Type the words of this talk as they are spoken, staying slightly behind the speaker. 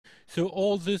So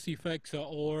all these effects are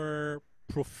all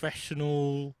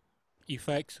professional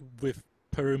effects with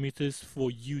parameters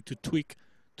for you to tweak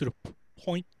to the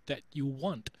point that you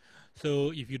want.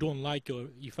 So if you don't like your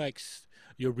effects,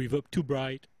 your reverb too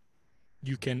bright,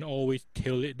 you can always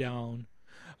tail it down.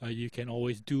 You can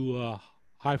always do a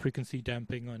high frequency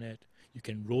damping on it. You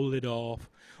can roll it off,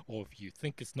 or if you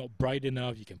think it's not bright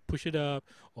enough, you can push it up.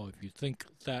 Or if you think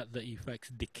that the effect's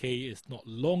decay is not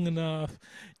long enough,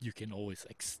 you can always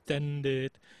extend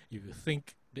it. If you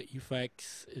think the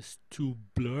effects is too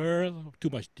blur, too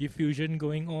much diffusion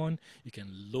going on, you can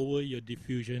lower your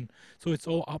diffusion. So it's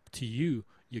all up to you.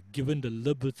 You're given the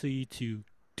liberty to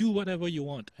do whatever you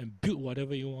want and build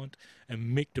whatever you want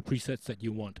and make the presets that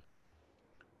you want.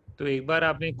 तो एक बार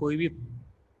आपने कोई भी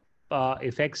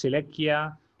effect select किया,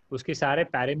 उसके सारे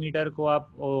parameter को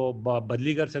आप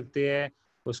बदली कर सकते हैं।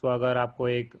 उसको अगर आपको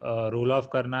एक रोल ऑफ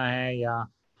करना है या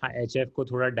एचएफ को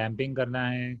थोड़ा डैम्पिंग करना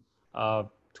है,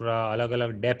 थोड़ा अलग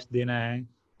अलग डेप्थ देना है,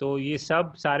 तो ये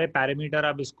सब सारे पैरामीटर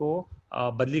आप इसको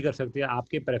बदली कर सकते हैं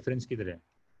आपके प्रेफरेंस की तरह।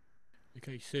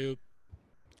 Okay, so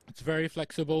it's very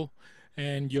flexible,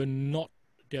 and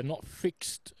they're not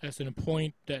fixed as in a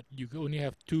point that you only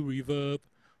have 2 reverb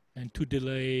and 2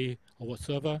 delay or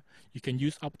whatsoever. You can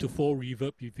use up to 4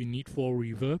 reverb if you need 4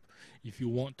 reverb. If you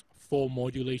want 4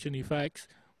 modulation effects,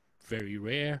 very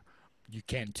rare, you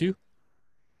can too.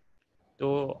 तो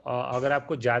अगर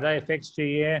आपको ज़्यादा effects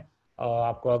चाहिए,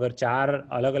 आपको अगर 4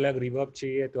 अलग अलग reverb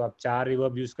चाहिए, तो आप 4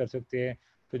 रिवर्ब यूज़ कर सकते हैं।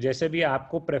 तो जैसे भी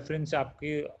आपको प्रेफरेंस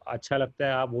आपकी अच्छा लगता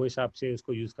है, आप वो हिसाब से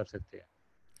इसको यूज़ कर सकते हैं।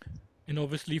 And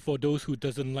obviously, for those who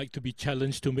doesn't like to be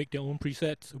challenged to make their own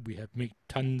presets, we have made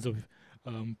tons of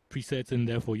presets in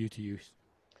there for you to use.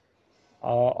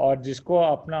 और जिसको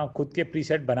अपना खुद के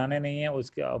प्रीसेट बनाने नहीं है,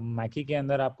 उसके मैकी के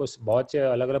अंदर आपको बहुत से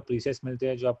अलग अलग प्रीसेट्स मिलते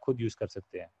हैं जो आप खुद यूज़ कर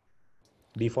सकते हैं,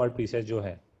 डिफ़ॉल्ट प्रीसेट जो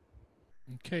है।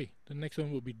 Okay, the next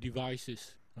one will be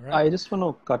devices. All right. I just want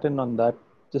to cut in on that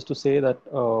just to say that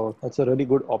that's a really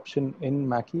good option in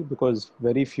Mackie because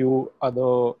very few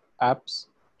other apps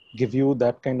give you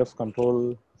that kind of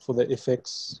control for the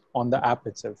effects on the app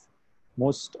itself.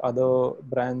 Most other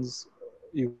brands,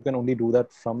 you can only do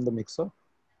that from the mixer.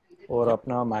 और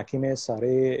अपना Mackie में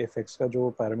सारे effects का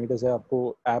जो parameters है आपको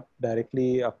app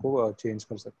directly आपको change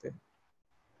कर सकते हैं.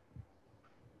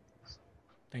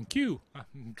 Thank you.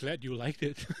 I'm glad you liked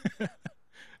it.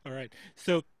 All right.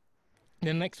 So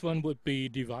the next one would be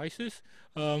devices.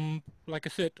 Like I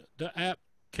said, the app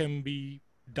can be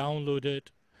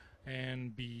downloaded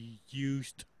and be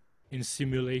used in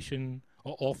simulation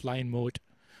or offline mode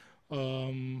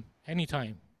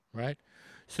anytime, right?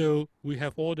 So we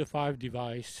have all the 5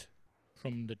 devices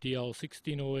from the DL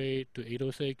 1608 to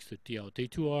 806 to DL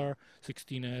T2R,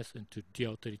 16S, and to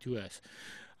DL 32S.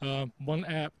 One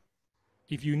app,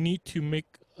 if you need to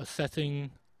make a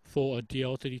setting for a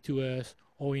DL32S,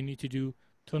 all you need to do,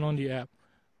 turn on the app,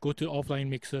 go to offline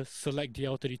mixer, select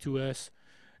DL32S,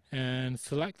 and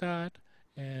select that,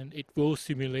 and it will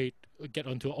simulate, get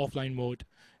onto offline mode,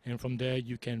 and from there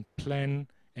you can plan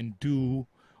and do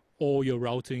all your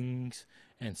routings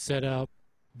and setup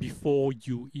before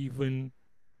you even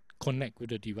connect with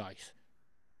the device.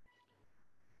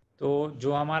 तो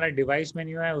जो हमारा device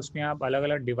menu है, उसमें आप अलग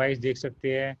अलग device देख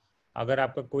सकते हैं। अगर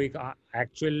आपका कोई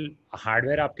एक्चुअल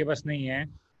हार्डवेयर आपके पास नहीं है,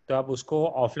 तो आप उसको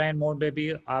ऑफलाइन मोड में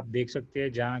भी आप देख सकते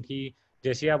हैं, जहाँ की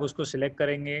जैसे आप उसको सिलेक्ट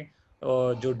करेंगे,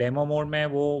 जो डेमो मोड में है,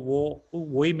 वो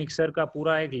वही मिक्सर का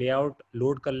पूरा एक लेआउट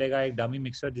लोड कर लेगा, एक डमी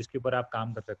मिक्सर जिसके ऊपर आप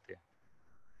काम कर सकते हैं।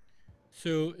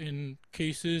 So in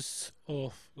cases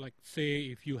of, like, say,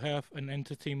 if you have an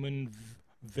entertainment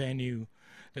venue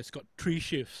that's got 3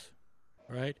 shifts,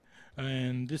 right?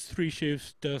 And this 3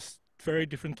 shifts does very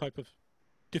different type of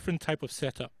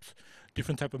setups,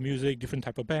 different type of music, different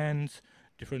type of bands,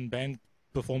 different band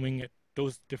performing at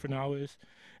those different hours,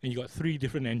 and you got 3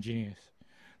 different engineers.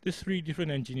 These 3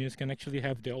 different engineers can actually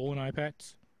have their own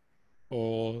iPads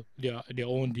or their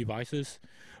own devices,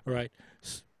 right?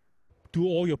 Do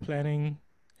all your planning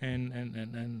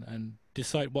and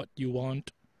decide what you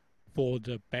want for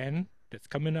the band that's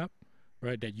coming up,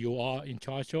 right? That you are in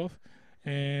charge of,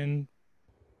 and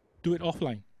do it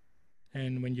offline.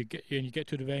 And when you get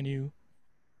to the venue,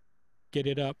 get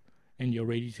it up, and you're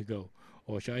ready to go.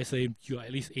 Or should I say, you're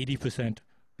at least 80%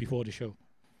 before the show.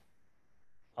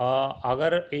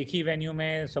 अगर एक ही venue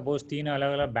में suppose 3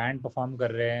 अलग अलग band perform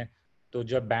कर रहे हैं, तो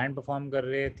जब बैंड परफॉर्म कर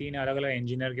रहे हैं, 3 अलग अलग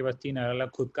इंजीनियर के पास 3 अलग अलग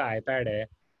खुद का आईपैड है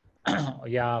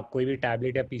या कोई भी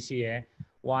टैबलेट या पीसी है,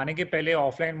 वो आने के पहले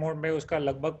ऑफलाइन मोड में उसका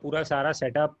लगभग पूरा सारा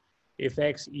सेटअप,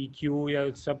 इफेक्ट्स, ईक्यू या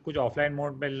सब कुछ ऑफलाइन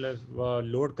मोड में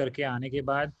लोड करके आने के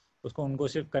बाद उसको उनको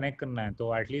सिर्फ कनेक्ट करना है।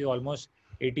 तो एटलीस्ट ऑलमोस्ट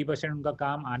 80% उनका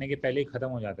काम आने के पहले ही खत्म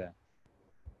हो जाता है.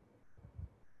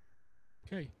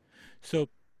 Okay, so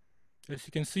as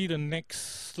you can see, the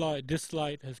next slide, this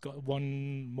slide has got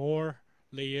one more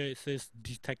layer. It says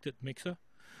detected mixer.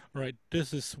 All right,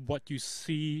 this is what you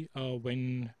see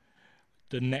when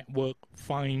the network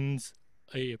finds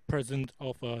a presence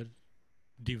of a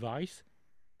device,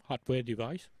 hardware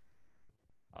device.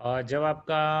 जब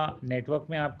आपका network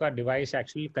में आपका device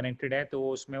actually connected है तो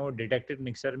उसमें वो detected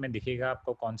mixer में दिखेगा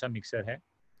आपको कौन सा मिक्सर है.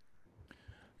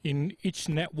 In each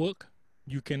network,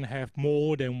 you can have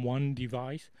more than one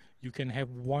device. You can have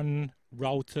one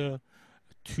router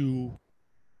to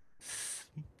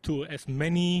as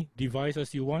many devices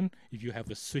as you want if you have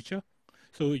a switcher.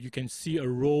 So you can see a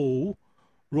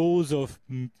rows of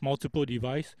multiple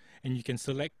devices, and you can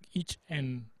select each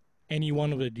and any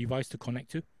one of the device to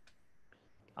connect to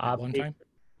at one time.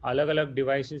 अलग अलग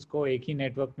devices को एक ही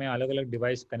network में अलग अलग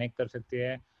device connect कर सकते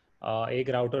हैं. एक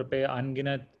राउटर पे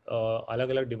अनगिनत अलग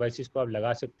अलग डिवाइसेस को आप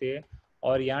लगा सकते हैं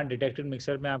और यहाँ डिटेक्टेड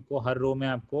मिक्सर में आपको हर रो में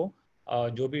आपको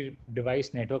जो भी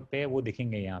डिवाइस नेटवर्क पे है वो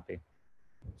दिखेंगे यहाँ पे.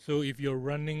 So if you're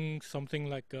running something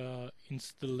like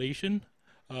installation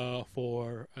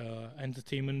for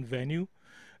entertainment venue,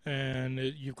 and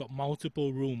you've got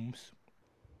multiple rooms,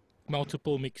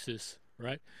 multiple mixes,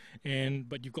 right?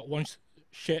 But you've got one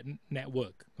shared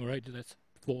network, all right? That's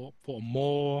for a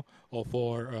mall or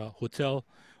for a hotel.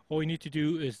 All you need to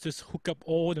do is just hook up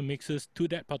all the mixes to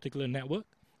that particular network,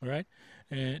 all right?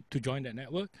 And to join that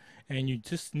network, and you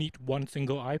just need one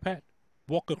single iPad.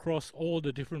 Walk across all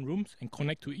the different rooms and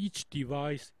connect to each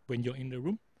device when you're in the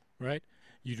room, right?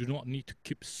 You do not need to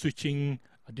keep switching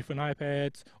different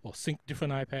iPads or sync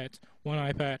different iPads, one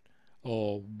iPad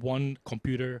or one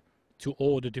computer to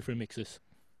all the different mixes.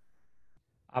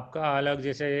 आपका अलग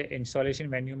जैसे installation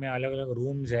venue में अलग अलग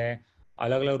rooms है,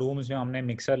 अलग अलग rooms में हमने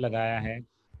मिक्सर लगाया है.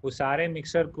 वो सारे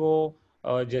मिक्सर को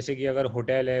जैसे कि अगर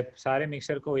होटल है, सारे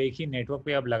मिक्सर को एक ही नेटवर्क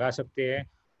पे आप लगा सकते हैं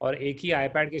और एक ही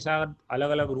आईपैड के साथ अलग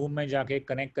अलग रूम में जाके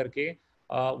कनेक्ट करके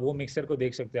वो मिक्सर को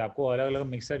देख सकते हैं. आपको अलग अलग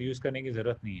मिक्सर यूज़ करने की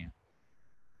ज़रूरत नहीं है.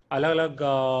 अलग अलग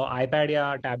आईपैड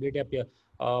या टैबलेट या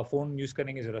फ़ोन यूज़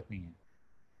करने की ज़रूरत नहीं है.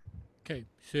 Okay,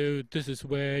 so this is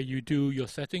where you do your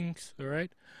settings, all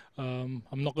right?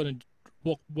 I'm not going to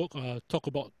talk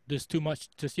about this too much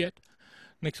just yet.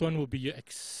 Next one will be your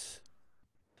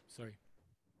Sorry,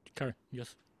 Karen,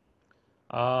 yes.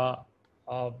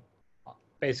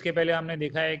 इसके पहले हमने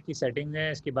देखा है कि सेटिंग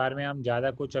है, इसके बारे में हम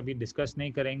ज़्यादा कुछ अभी डिस्कस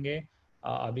नहीं करेंगे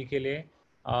अभी के लिए.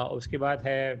 उसके बाद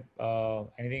है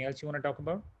anything else you want to talk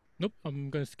about? Nope, I'm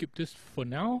going to skip this for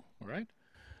now, all right?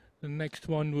 The next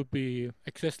one would be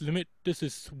access limit. This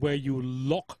is where you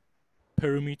lock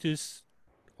parameters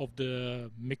of the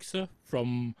mixer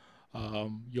from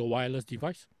your wireless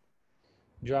device.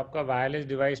 जो आपका wireless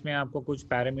device में आपको कुछ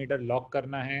parameter lock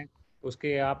करना है,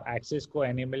 उसके आप access को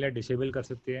एनेबल या डिसेबल कर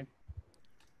सकते हैं.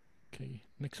 Okay,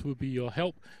 next will be your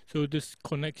help. So this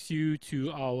connects you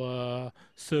to our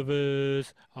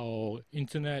servers, our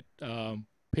internet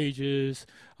pages,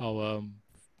 our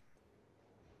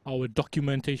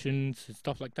documentations and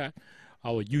stuff like that,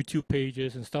 our YouTube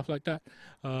pages and stuff like that.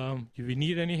 If you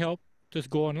need any help, just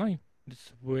go online. This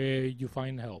is where you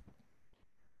find help.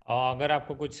 अगर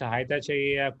आपको कुछ सहायता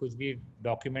चाहिए या कुछ भी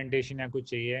documentation या कुछ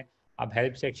चाहिए, आप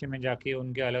हेल्प सेक्शन में जाके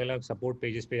उनके अलग अलग सपोर्ट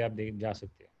पेजेस पे आप जा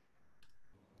सकते हैं.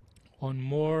 On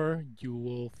more, you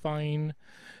will find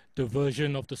the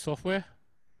version of the software.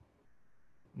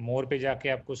 मोर पे जाके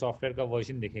आपको सॉफ्टवेयर का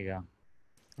वर्जन दिखेगा.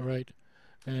 Right.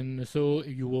 And so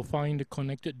you will find the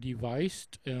connected device,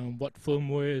 what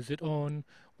firmware is it on,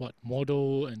 what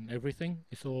model and everything.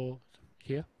 It's all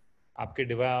here. आपके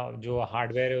device जो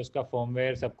hardware है उसका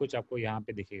firmware सब कुछ आपको यहाँ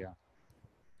पे दिखेगा.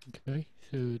 Okay,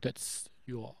 so that's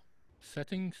your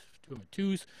settings to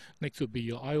choose. Next will be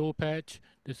your I/O patch.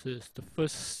 This is the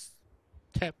first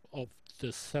step of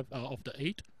the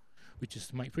 8, which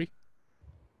is mic free.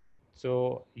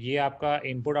 So ये आपका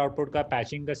इनपुट आउटपुट का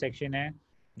पैचिंग का सेक्शन है.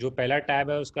 जो पहला टैब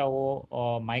है उसका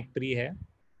वो माइक प्री है.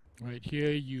 Right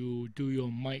here you do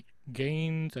your mic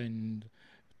gains and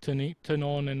turn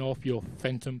on and off your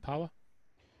phantom power.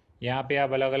 यहाँ पे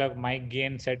आप अलग अलग माइक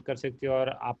गेन सेट कर सकते हो और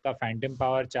आपका फैंटम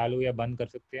पावर चालू या बंद कर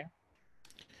सकते हैं.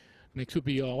 Next would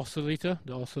be your oscillator.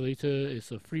 The oscillator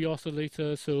is a free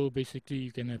oscillator, so basically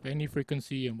you can have any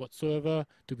frequency and whatsoever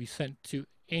to be sent to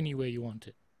anywhere you want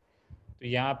it. तो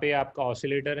यहाँ पे आपका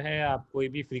ऑसिलेटर है. आप कोई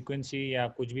भी फ्रीक्वेंसी या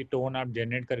कुछ भी टोन आप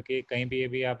जनरेट करके कहीं पे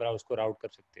भी आप उसको राउट कर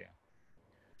सकते हैं.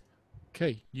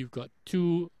 Okay, you've got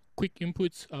two quick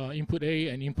inputs, input A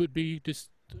and input B. These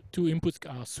two inputs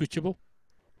are switchable.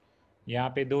 यहाँ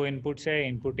पे दो इनपुट्स है,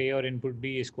 इनपुट ए और इनपुट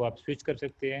बी. इसको आप स्विच कर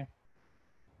सकते हैं.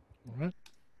 All right.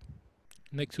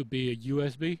 Next would be a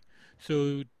USB.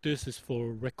 So this is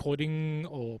for recording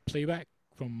or playback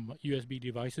from USB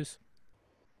devices.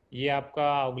 ये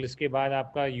आपका इसके बाद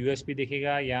आपका USB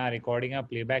दिखेगा, यहाँ रिकॉर्डिंग या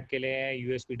प्लेबैक के लिए है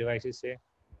USB डिवाइसेस से.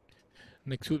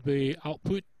 Next would be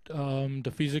output,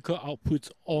 the physical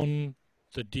outputs on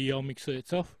the DL mixer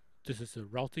itself. This is the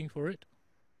routing for it.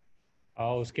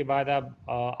 उसके बाद आप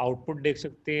आउटपुट देख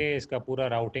सकते हैं, इसका पूरा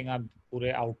राउटिंग आप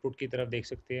पूरे आउटपुट की तरफ देख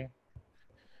सकते हैं.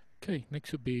 Okay,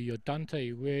 next would be your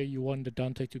Dante, where you want the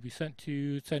Dante to be sent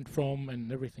to, sent from,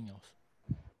 and everything else.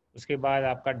 उसके बाद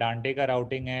आपका डांटे का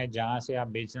राउटिंग है, जहाँ से आप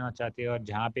भेजना चाहते हैं और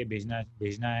जहाँ पे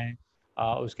भेजना है,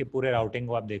 उसके पूरे राउटिंग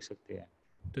को आप देख सकते हैं.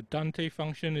 The Dante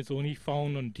function is only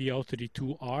found on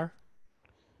DL32R.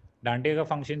 डांटे का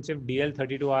फंक्शन सिर्फ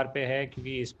DL32R पे है,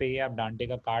 क्योंकि इस पे ही आप डांटे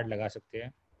का कार्ड लगा सकते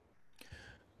हैं.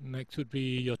 Next would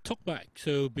be your talkback.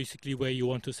 So basically where you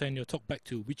want to send your talkback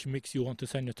to, which mix you want to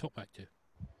send your talkback to.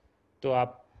 तो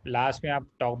आप लास्ट में आप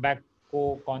टॉकबैक को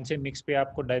कौन से मिक्स पे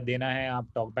आपको देना है,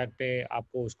 आप टॉकबैक पे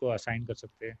आपको उसको असाइन कर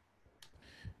सकते हैं.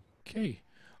 Okay.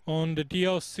 On the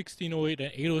DL1608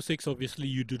 and 806, obviously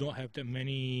you do not have that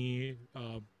many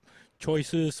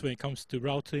choices when it comes to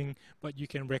routing, but you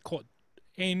can record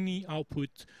any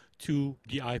output to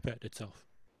the iPad itself.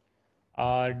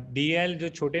 DL जो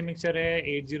छोटे mixer है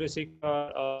 806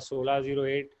 और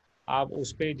 1608, आप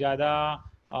उस पर ज़्यादा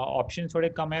ऑप्शन थोड़े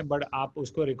कम है, बट आप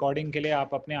उसको रिकॉर्डिंग के लिए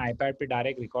आप अपने आईपैड पे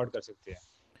डायरेक्ट रिकॉर्ड कर सकते हैं.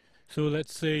 So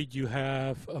let's say you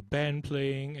have a band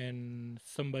playing and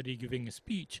somebody giving a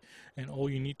speech, and all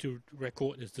you need to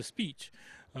record is the speech,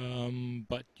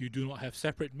 but you do not have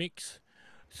separate mix.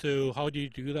 So how do you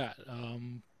do that?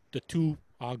 The two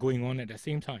are going on at the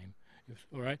same time.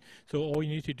 All right. So all you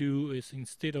need to do is,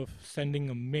 instead of sending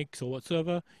a mix or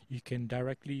whatsoever, you can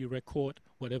directly record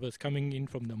whatever is coming in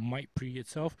from the mic pre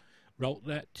itself, route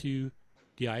that to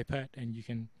the iPad, and you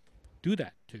can do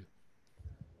that too.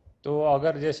 तो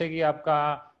अगर जैसे कि आपका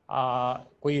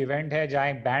कोई event है जहाँ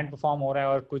एक band perform हो रहा है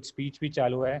और कुछ स्पीच भी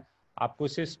चालू है, आपको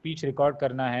सिर्फ स्पीच रिकॉर्ड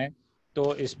करना है,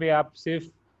 तो इसमें आप सिर्फ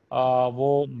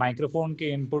वो माइक्रोफोन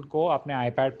के इनपुट को अपने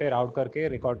आईपैड पे राउट करके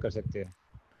रिकॉर्ड कर सकते हैं.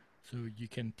 So you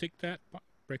can take that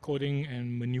recording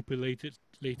and manipulate it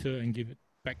later and give it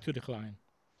back to the client.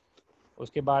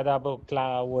 उसके बाद आप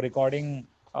वो रिकॉर्डिंग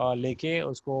लेके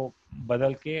उसको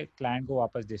बदल के क्लाइंट को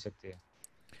वापस दे सकते हैं.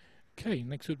 Okay,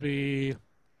 next would be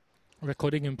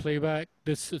recording and playback.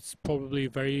 This is probably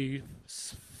very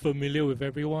familiar with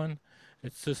everyone.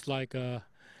 It's just like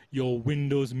your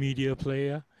Windows media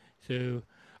player. So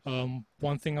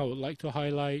one thing I would like to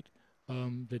highlight,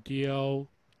 the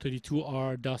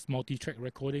DL32R does multi-track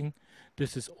recording.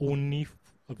 This is only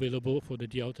available for the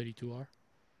DL32R.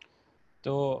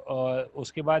 तो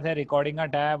उसके बाद है recording का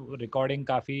tab. Recording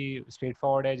काफ़ी straight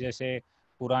forward है, जैसे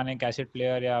पुराने cassette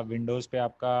player या विंडोज़ पे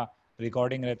आपका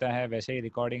रिकॉर्डिंग रहता है, वैसे ही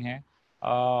रिकॉर्डिंग है.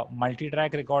 मल्टी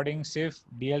ट्रैक रिकॉर्डिंग सिर्फ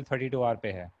DL32R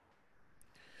पे है.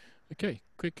 Okay,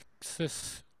 quick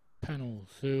access panel.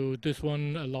 So this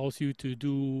one allows you to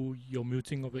do your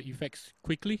muting of the effects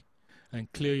quickly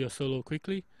and clear your solo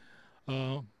quickly.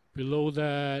 Below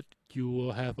that, you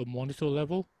will have a monitor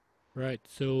level, right?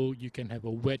 So you can have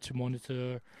a wedge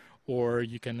monitor, or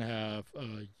you can have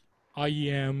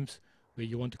IEMs where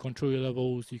you want to control your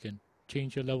levels. You can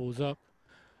change your levels up,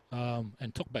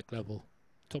 and talkback level,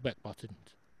 talkback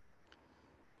buttons.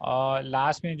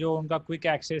 Last में जो उनका quick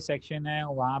access section है,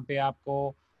 वहाँ पे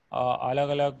आपको अलग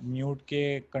अलग mute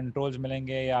के कंट्रोल्स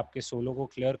मिलेंगे या आपके सोलो को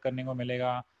क्लियर करने को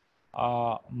मिलेगा.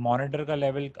 मॉनिटर का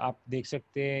लेवल आप देख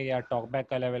सकते हैं या टॉकबैक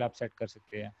का लेवल आप सेट कर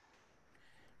सकते हैं.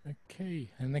 Okay,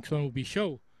 and next one will be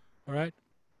show. All right.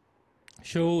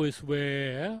 Show is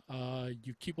where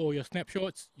you keep all your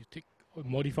snapshots. You take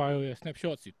modify all your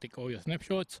snapshots. You take all your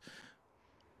snapshots.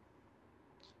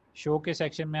 Show के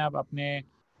section में आप अपने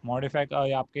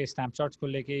modify आपके snapshots को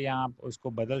लेके या आप उसको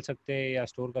बदल सकते हैं या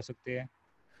स्टोर कर सकते हैं.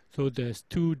 So there's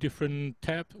two different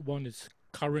tabs. One is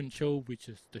current show, which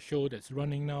is the show that's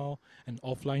running now, and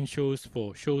offline shows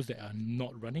for shows that are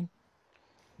not running.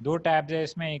 दो टैब्स है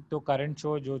इसमें, एक तो करंट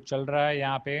शो जो चल रहा है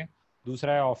यहाँ पे,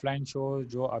 दूसरा है ऑफलाइन शो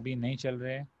जो अभी नहीं चल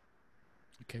रहे.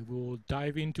 Okay, we'll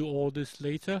dive into all this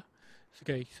later.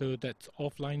 Okay, so that's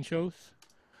offline shows.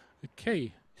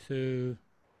 Okay, so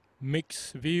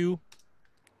mix view.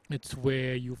 It's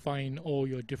where you find all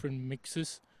your different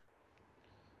mixes.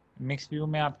 Mix view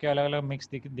में आपके अलग अलग मिक्स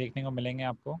देखने को मिलेंगे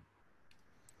आपको.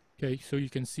 Okay, so you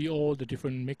can see all the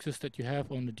different mixes that you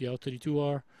have on the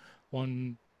DL32R.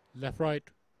 One left, right,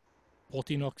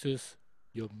 Portinoxes,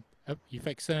 your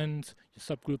effect sends, your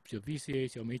subgroups, your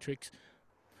VCAs, your matrix.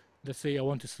 Let's say I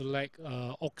want to select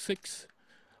Aux6.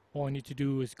 All I need to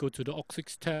do is go to the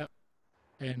Aux6 tab,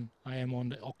 and I am on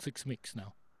the Aux6 mix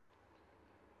now.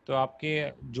 तो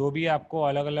आपके जो भी आपको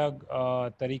अलग अलग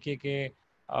तरीके के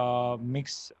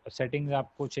mix settings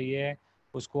आपको चाहिए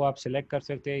उसको आप सिलेक्ट कर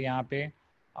सकते हैं यहाँ पे।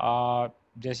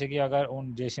 जैसे कि अगर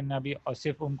जैसे ने अभी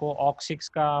सिर्फ उनको ऑक्स 6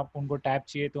 का उनको टैब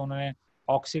चाहिए तो उन्होंने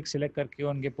ऑक्स 6 सिलेक्ट करके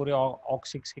उनके पूरे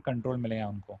ऑक्स 6 के कंट्रोल मिलेगा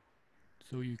उनको।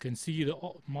 So you can see the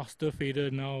master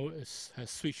fader now has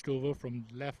switched over from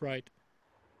left right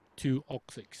to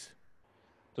aux6.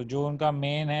 तो जो उनका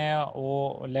मेन है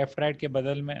वो लेफ्ट राइट के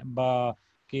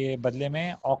बदले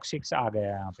में ऑक्स 6 आ गया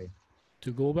है यहाँ पे।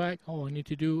 To go back, all I need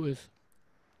to do is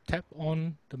tap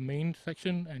on the main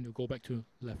section and you go back to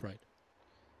left right.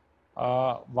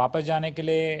 वापस जाने के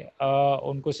लिए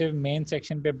उनको सिर्फ मेन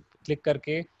सेक्शन पे क्लिक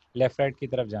करके लेफ्ट राइट की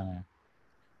तरफ जाना है।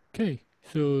 Okay,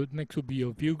 so next will be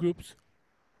your view groups.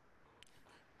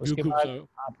 उसके बाद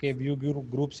आपके व्यू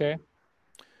ग्रुप्स है।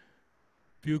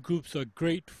 View groups are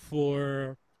great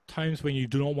for times when you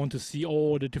do not want to see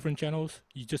all the different channels.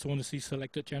 You just want to see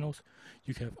selected channels.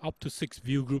 You can have up to 6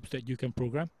 view groups that you can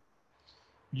program.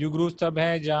 View groups तब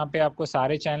है जहाँ पे आपको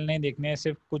सारे channel नहीं देखने हैं,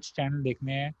 सिर्फ कुछ चैनल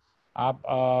देखने हैं। आप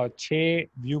 6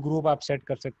 व्यू ग्रुप आप सेट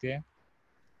कर सकते हैं।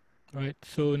 Right,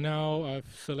 so now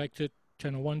I've selected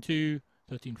channel 1, 2,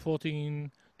 13,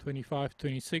 14, 25,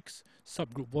 26,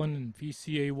 subgroup 1 and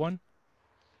VCA1.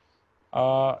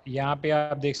 यहाँ पे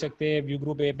आप देख सकते हैं व्यू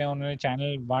ग्रुप ए में उन्होंने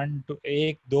चैनल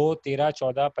 1, 2, 13,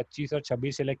 14, 25 और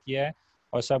 26 सेलेक्ट किया है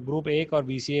और सब ग्रुप 1 और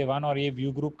VCA1 और ये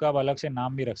व्यू ग्रुप का आप अलग से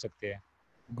नाम भी रख सकते हैं।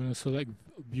 I'm going to select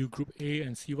view group A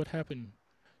and see what happened.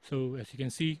 So as you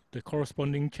can see, the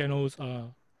corresponding channels are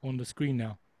on the screen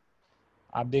now.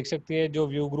 आप देख सकते हैं जो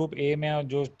व्यू ग्रुप ए में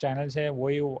जो चैनल्स है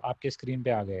वही आपके स्क्रीन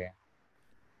पे आ गए हैं।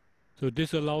 So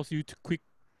this allows you to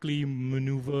quickly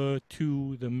maneuver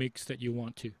to the mix that you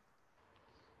want to.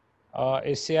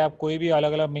 इससे आप कोई भी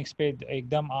अलग अलग मिक्स पे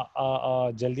एकदम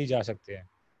जल्दी जा सकते हैं।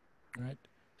 Right,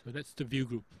 so that's the view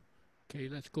group. Okay,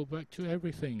 let's go back to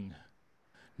everything.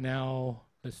 Now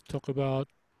let's talk about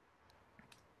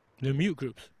the mute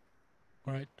groups.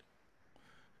 All right,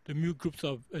 the mute groups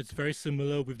are, it's very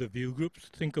similar with the view groups.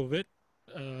 Think of it,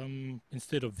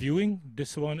 instead of viewing,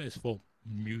 this one is for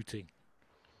muting.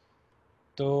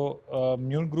 तो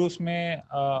mute groups में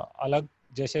अलग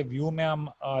जैसे view में हम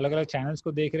अलग अलग channels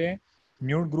को देख रहे हैं,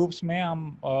 म्यूट ग्रुप्स में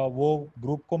हम वो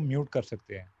ग्रुप को म्यूट कर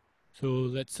सकते हैं। So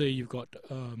let's say you've got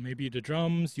maybe the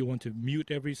drums, you want to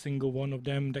mute every single one of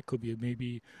them. That could be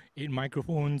maybe 8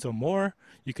 microphones or more.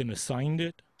 You can assign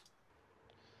it.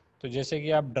 तो जैसे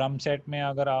कि आप ड्रम सेट में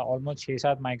अगर almost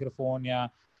 6-7 microphone या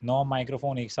 9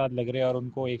 microphone एक साथ लग रहे हैं और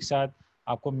उनको एक साथ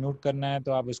आपको म्यूट करना है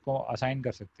तो आप उसको असाइन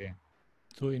कर सकते हैं।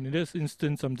 So in this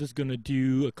instance, I'm just going to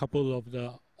do a couple of the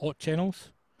odd channels,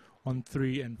 1,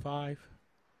 3, and 5.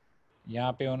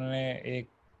 यहाँ पे उन्होंने एक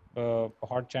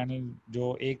हॉट चैनल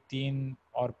जो 1, 3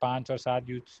 और 5 और 7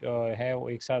 यूज है वो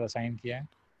एक साथ असाइन किया है।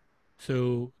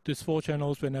 So these 4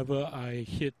 channels, whenever I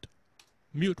hit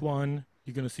mute 1,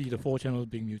 you're going to see the 4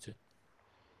 channels being muted.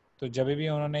 तो जब भी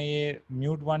उन्होंने ये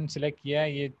म्यूट 1 सिलेक्ट किया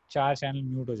है ये 4 चैनल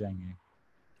म्यूट हो जाएंगे।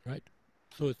 Right.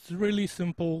 So it's really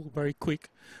simple, very quick.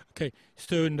 Okay,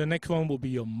 so the next one will be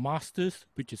your masters,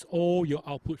 which is all your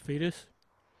output faders.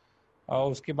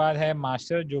 और उसके बाद है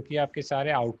मास्टर जो कि आपके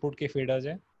सारे आउटपुट के फीडर्स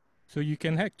है। So you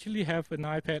can actually have an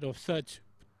iPad of such,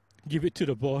 give it to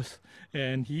the boss,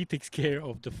 and he takes care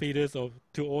of the faders of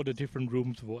to all the different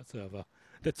rooms whatsoever.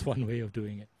 That's one way of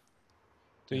doing it.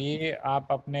 तो ये आप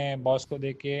अपने boss को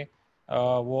दे के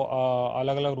वो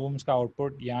अलग अलग rooms का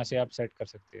आउटपुट यहाँ से आप सेट कर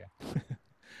सकते हैं।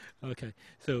 Okay,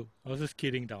 so I was just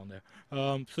kidding down there.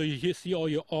 So you see all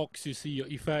your aux, you see your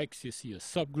effects, you see your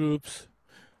subgroups,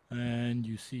 and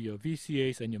you see your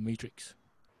VCAs and your matrix.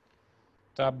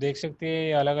 तो आप देख सकते हैं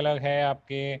ये अलग अलग है,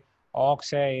 आपके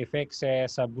ऑक्स है, इफेक्ट्स है,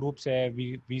 सब ग्रुप्स है,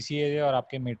 VCA है और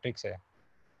आपके मैट्रिक्स है।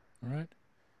 All right,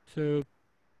 so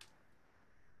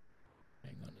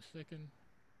hang on a second.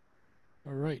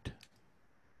 All right,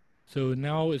 so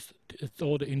now it's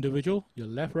all the individual, your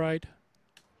left, right,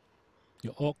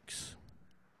 your aux,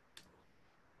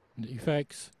 the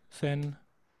effects, send,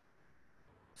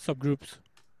 subgroups,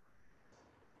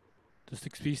 the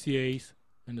 6 VCAs,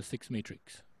 and the 6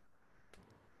 matrix.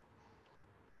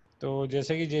 तो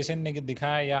जैसे कि जैसे ने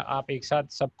दिखाया या आप एक साथ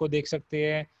सबको देख सकते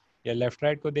हैं या लेफ्ट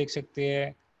राइट को देख सकते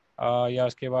हैं या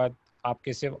उसके बाद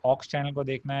आपके सिर्फ ऑक्स चैनल को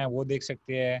देखना है वो देख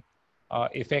सकते हैं,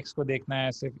 इफेक्ट्स को देखना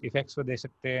है सिर्फ इफेक्ट्स को देख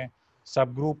सकते हैं,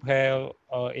 सब ग्रुप है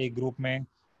एक ग्रुप में,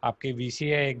 आपके VC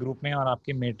है एक ग्रुप में और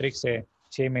आपके मैट्रिक्स है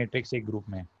 6 मैट्रिक्स एक ग्रुप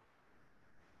में।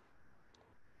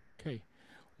 Okay,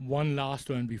 one last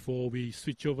one before we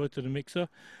switch over to the mixer.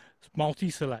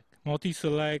 Multi-select.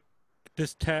 Multi-select,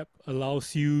 this tab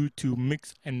allows you to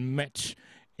mix and match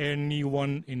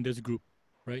anyone in this group,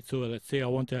 right? So let's say I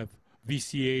want to have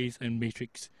VCAs and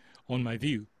matrix on my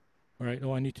view. All right,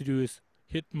 all I need to do is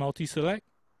hit multi-select,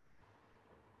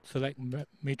 select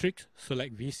matrix,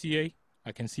 select VCA.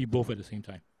 I can see both at the same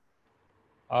time.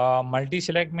 Multi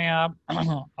select में आप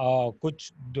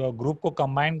कुछ group को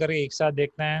combine करके एक साथ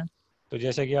देखना है, तो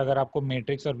जैसे कि अगर आपको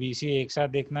मैट्रिक्स और वीसी एक साथ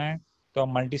देखना है तो आप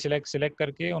मल्टी सेलेक्ट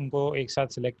करके उनको एक साथ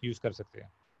सेलेक्ट यूज कर सकते हैं.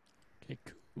 Okay,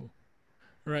 cool.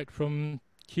 All right, from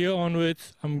here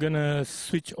onwards, I'm gonna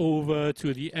switch over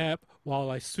to the app.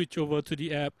 While I switch over to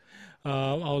the app,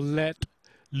 I'll let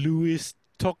Luis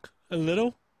talk a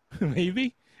little,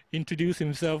 maybe introduce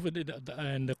himself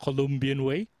in the Colombian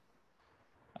way.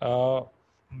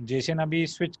 Jason अभी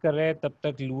switch कर रहे हैं तब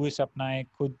तक Louis अपना एक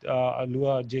खुद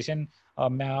Jason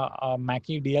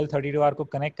मैकी DL32R को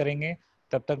कनेक्ट करेंगे,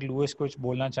 तब तक लुइस कुछ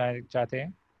बोलना चाहते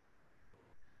हैं.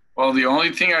 Well, the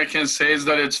only thing I can say is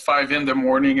that it's 5 in the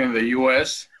morning in the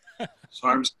US. So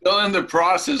I'm still in the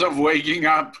process of waking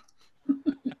up.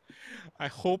 I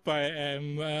hope I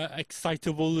am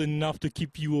excitable enough to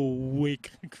keep you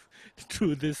awake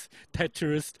through this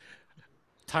treacherous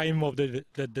time of the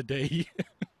day.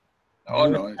 Oh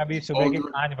no. अभी सुबह के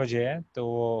 5 बजे है, तो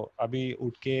अभी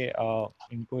उठ के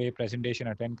इनको ये प्रेजेंटेशन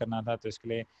अटेंड करना था, तो इसके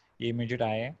लिए ये इमीडिएट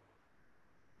आए हैं.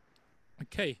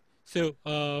 Okay, so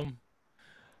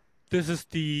this is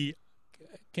the.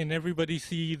 Can everybody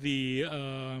see the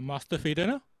master fader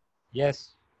now?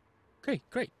 Yes. Okay,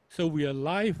 great. So we are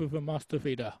live with a master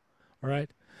fader. All right.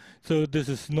 So this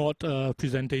is not a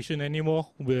presentation anymore.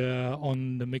 We're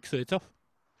on the mixer itself.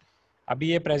 अभी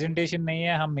ये presentation नहीं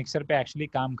है, हम mixer पे actually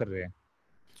काम कर रहे हैं.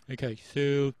 Okay,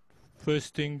 so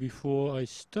first thing before I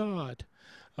start,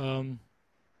 I'm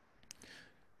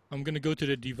going to go to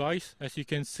the device. As you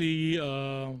can see,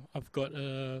 I've got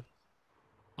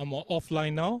I'm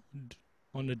offline now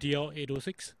on the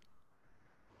DL806.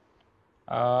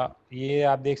 ये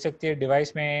आप देख सकते हैं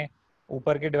डिवाइस में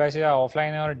ऊपर के डिवाइस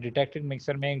ऑफलाइन है और डिटेक्टेड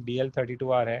मिक्सर में एक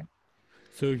DL32R है.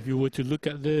 So if you were to look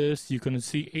at this, you're going to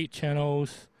see 8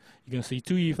 channels. You're going to see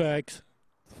 2 effects,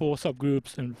 4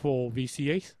 subgroups, and 4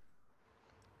 VCAs.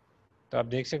 तो आप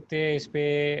देख सकते हैं इस पे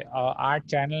 8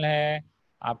 चैनल है,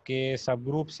 आपके सब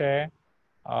ग्रुप्स है,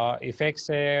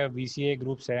 इफेक्ट्स है, VCA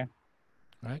ग्रुप्स है.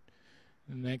 Right.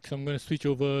 Next, I'm going to switch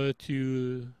over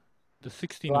to the तो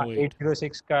 1608.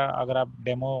 806 का अगर आप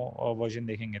डेमो वर्जन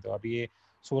देखेंगे तो अभी ये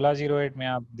 1608 में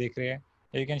आप देख रहे हैं.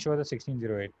 You can show the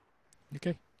 1608.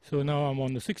 Okay, so now I'm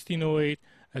on the 1608.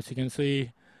 As you can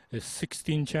see, there's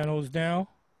 16 channels now.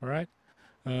 All right.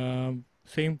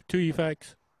 Same 2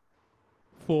 effects,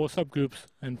 4 subgroups,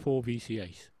 and 4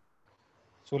 VCAs.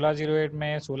 1608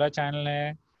 में 16 चैनल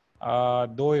है,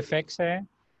 2 इफेक्ट्स है,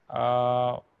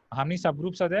 how many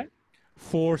subgroups are there?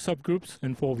 4 subgroups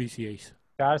and 4 VCAs.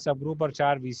 4 subgroup और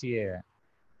 4 VCA है.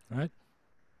 Right.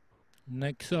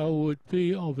 Next, I would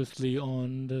be obviously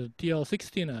on the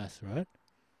DL16S, right?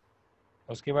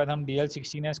 उसके बाद हम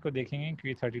DL16S को देखेंगे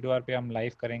क्योंकि 32R पे हम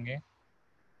लाइव करेंगे.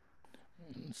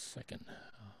 Second,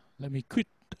 let me quit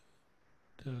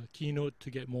the keynote to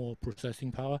get more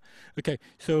processing power. Okay,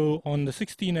 so on the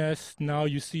 16S, now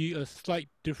you see a slight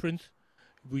difference.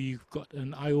 We've got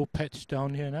an IO patch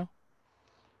down here now.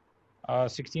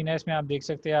 16S में आप देख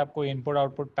सकते हैं आपको input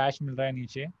output patch मिल रहा है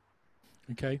नीचे.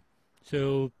 Okay,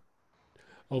 so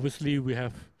obviously we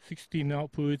have 16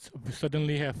 outputs. We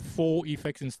suddenly have 4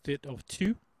 effects instead of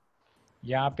 2.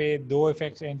 यहाँ पे 2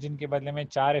 इफेक्ट्स इंजन के बदले में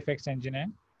 4 इफेक्ट्स इंजन है.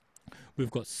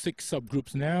 We've got 6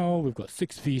 subgroups now. We've got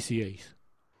 6 VCAs.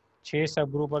 6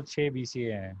 subgroup और 6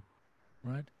 VCA हैं.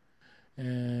 Right,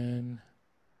 and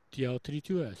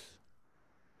DL32S.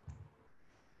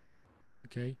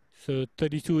 Okay, so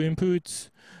 32 inputs,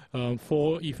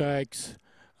 4 effects,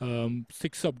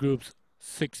 6 subgroups,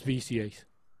 6 VCAs.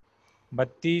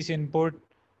 32 input,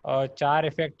 4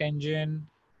 effect engine,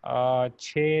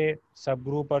 6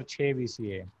 subgroup और 6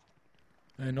 VCA.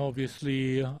 And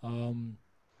obviously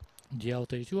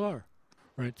DL32R.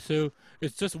 Right, so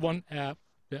it's just one app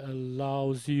that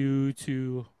allows you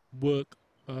to work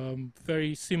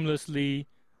very seamlessly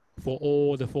for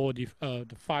all the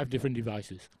 5 different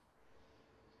devices.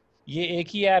 ये एक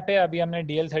ही app है. अभी हमने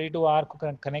DL32R को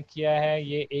connect किया है.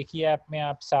 ये एक ही ऐप में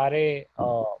आप सारे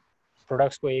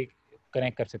प्रोडक्ट्स को एक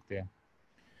कनेक्ट कर सकते हैं.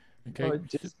 Okay.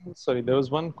 Sorry, there was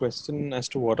one question as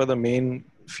to what are the main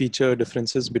feature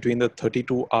differences between the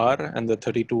 32R and the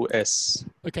 32S.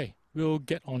 Okay, we'll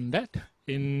get on that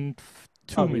in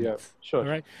 2 minutes. Yeah, sure. All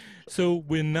right. So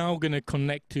we're now going to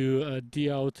connect to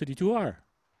DL32R.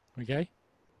 Okay.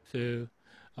 So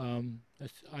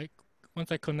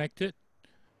once I connect it,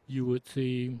 you would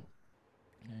see.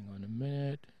 Hang on a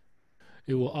minute.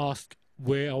 It will ask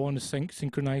where I want to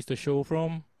synchronize the show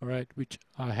from. All right, which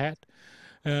I had.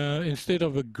 Instead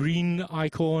of a green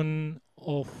icon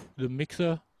of the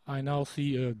mixer, I now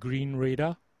see a green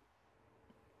radar.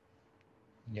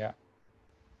 Yeah.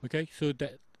 Okay, so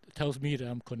that tells me that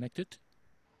I'm connected.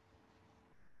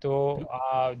 तो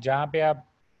जहाँ पे आप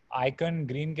icon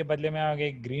green के बदले में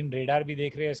आगे green radar भी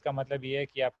देख रहे हैं, इसका मतलब ये है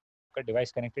कि आपका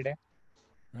डिवाइस कनेक्टेड है.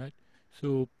 Right,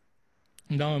 so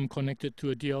now I'm connected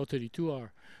to a DL32R.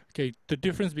 Okay, the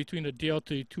difference between a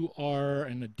DL32R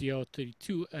and a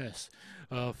DL32S,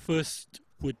 first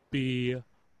would be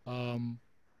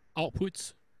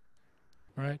outputs,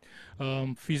 right?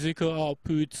 Physical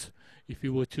outputs. If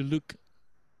you were to look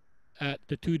at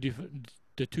the two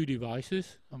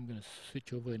devices, I'm going to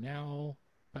switch over now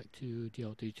back to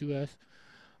DL32S.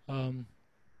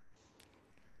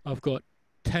 I've got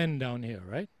 10 down here,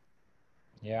 right?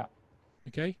 Yeah.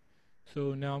 Okay,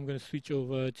 so now I'm going to switch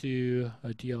over to a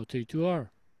DL32R.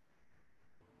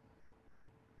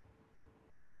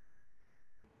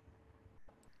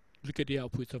 Look at the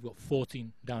outputs. I've got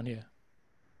 14 down here.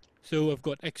 So I've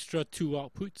got extra 2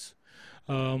 outputs.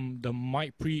 The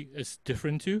mic pre is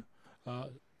different too.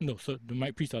 No, so the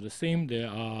mic pre's are the same. There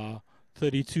are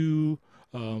 32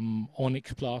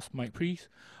 Onyx Plus mic pre's.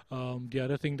 The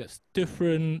other thing that's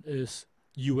different is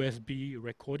USB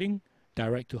recording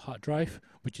direct to hard drive,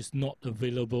 which is not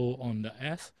available on the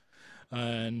S,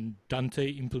 and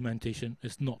Dante implementation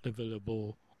is not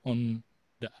available on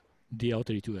the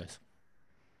DL32S.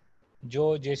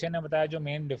 जो जैसे ने बताया, जो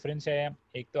main difference है,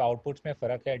 एक तो outputs में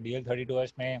फ़र्क है.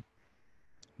 DL32S में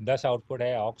 10 आउटपुट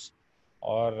है ऑक्स,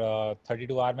 और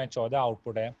 32R में 14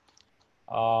 आउटपुट है.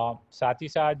 साथ ही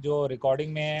साथ जो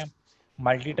रिकॉर्डिंग में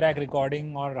मल्टी ट्रैक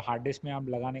रिकॉर्डिंग और हार्ड डिस्क में आप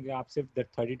लगाने के आप सिर्फ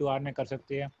 32R में कर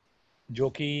सकते हैं, जो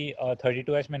कि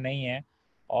 32S में नहीं है.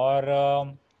 और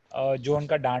जो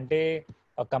उनका डांटे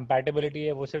कंपैटिबिलिटी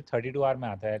है वो सिर्फ 32R में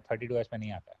आता है, 32S में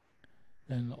नहीं आता है.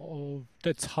 And all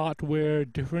that's hardware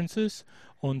differences.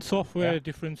 On software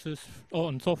differences,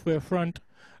 on software front,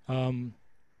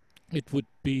 it would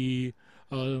be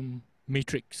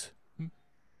matrix.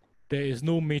 There is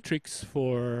no matrix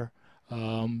for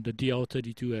the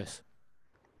DL32S.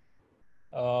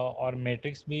 और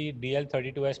मैट्रिक्स भी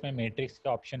DL32S में मैट्रिक्स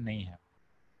का ऑप्शन नहीं है.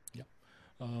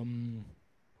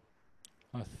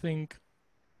 I think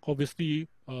obviously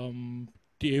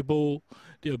the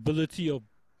ability of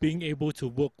being able to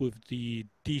work with the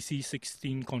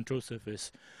DC16 control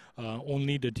surface,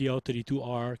 only the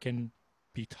DL32R can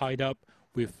be tied up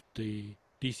with the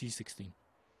DC16.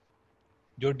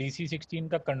 जो DC16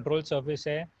 का control surface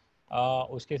है,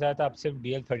 उसके साथ आप सिर्फ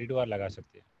DL32R लगा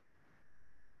सकते हैं.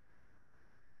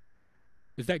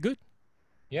 Is that good?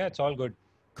 Yeah, it's all good.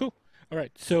 Cool. All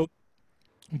right. So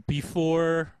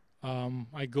before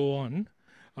I go on,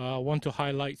 I want to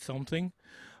highlight something.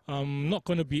 I'm not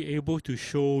going to be able to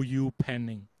show you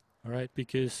panning, all right,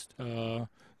 because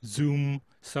Zoom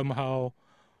somehow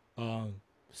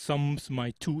sums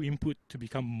my 2 input to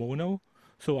become mono,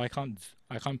 so I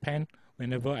can't pan.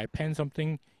 Whenever I pan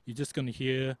something, you're just going to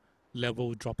hear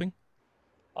level dropping.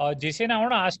 Jason, I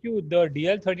want to ask you, the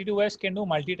DL32S can do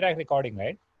multi-track recording,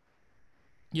 right?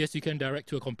 Yes, you can direct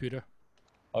to a computer.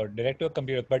 Or direct to a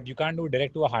computer, but you can't do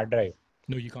direct to a hard drive.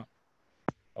 No, you can't.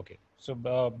 Okay, so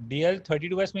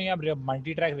DL32S में आप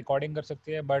multi-track recording कर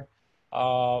सकते हैं, but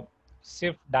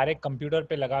सिर्फ direct computer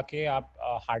पे लगा के आप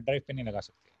हार्ड ड्राइव पे नहीं लगा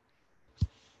सकते.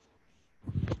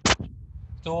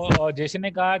 तो जैसे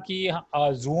ने कहा कि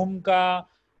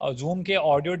जूम के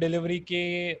ऑडियो डिलीवरी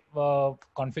के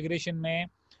कॉन्फ़िगरेशन में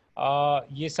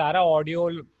ये सारा ऑडियो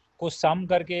को सम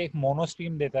करके एक मोनो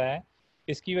स्ट्रीम देता है.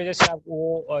 इसकी वजह से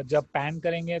आपको जब पैन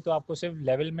करेंगे तो आपको सिर्फ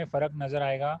लेवल में फ़र्क नज़र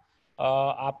आएगा,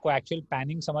 आपको एक्चुअल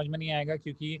पैनिंग समझ में नहीं आएगा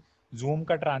क्योंकि जूम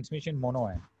का ट्रांसमिशन मोनो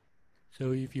है.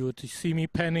 So if you were to see me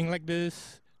panning like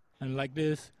this and like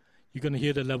this, you're going to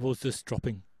hear the levels just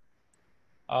dropping.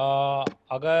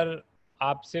 अगर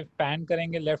आप सिर्फ पैन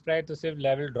करेंगे लेफ्ट राइट तो सिर्फ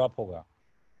लेवल ड्रॉप होगा.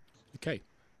 Okay.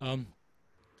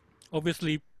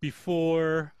 Obviously,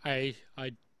 before I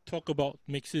talk about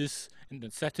mixes and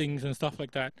the settings and stuff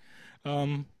like that,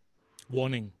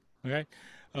 warning. Okay.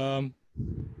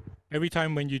 Every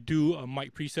time when you do a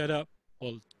mic presetup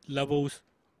or levels,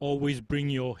 always bring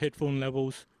your headphone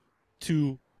levels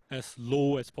to as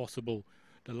low as possible.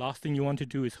 The last thing you want to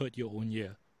do is hurt your own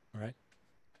ear. All right.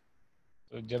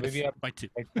 तो जब भी आप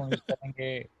headphone use करेंगे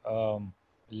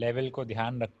level को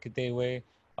ध्यान रखते हुए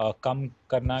कम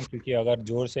करना, क्योंकि अगर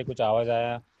जोर से कुछ आवाज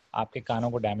आया आपके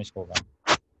कानों को डैमेज होगा.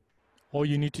 All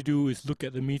you need to do is look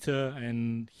at the meter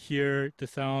and hear the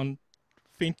sound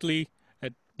faintly.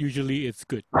 Usually it's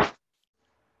good.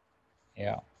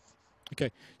 Yeah.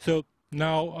 Okay, so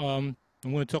now I'm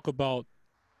going to talk about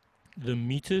the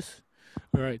meters.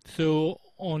 All right, so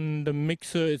on the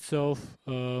mixer itself,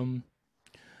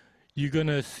 you're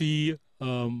gonna see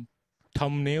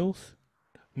thumbnails.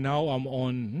 Now I'm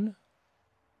on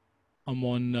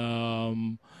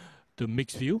the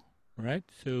mix view, right?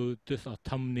 So these are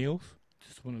thumbnails.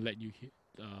 Just want to let you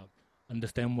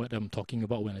understand what I'm talking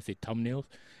about when I say thumbnails.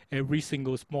 Every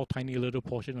single small, tiny little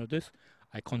portion of this,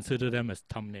 I consider them as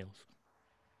thumbnails.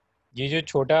 ये जो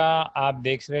छोटा आप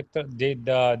देख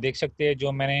सकते हैं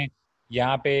जो मैंने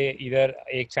यहाँ पे इधर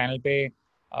एक चैनल पे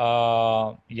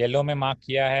येलो में मार्क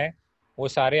किया है, वो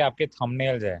सारे आपके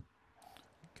थंबनेल्स है.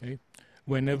 Okay.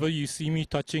 Whenever you see me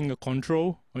touching a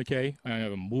control, okay,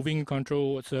 moving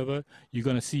control whatsoever, you're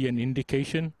gonna see an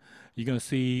indication. You're gonna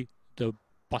see the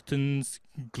buttons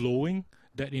glowing.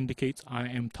 That indicates I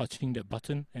am touching that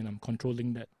button and I'm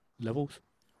controlling that levels.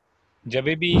 जब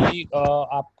भी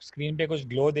आप screen पे कुछ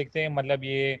glow देखते हैं, मतलब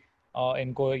ये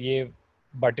इनको ये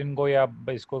बटन को या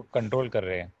इसको कंट्रोल कर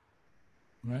रहे हैं.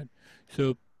 Right.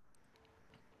 So,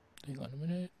 hang on a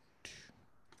minute.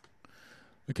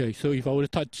 Okay, so if I were to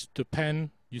touch the pen,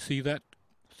 you see that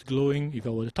it's glowing. If I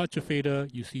were to touch a fader,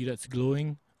 you see that's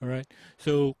glowing. All right.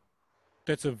 So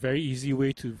that's a very easy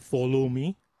way to follow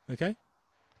me. Okay.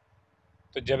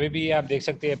 तो जब भी आप देख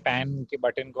सकते हैं pan के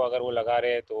button को अगर वो लगा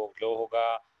रहे हैं तो ग्लो होगा,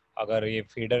 अगर ये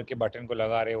फीडर के बटन को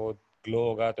लगा रहे हैं वो ग्लो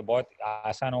होगा. तो बहुत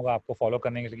आसान होगा आपको फॉलो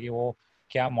करने के लिए वो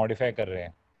क्या मॉडिफाई कर रहे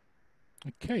हैं.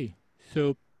 Okay,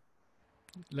 so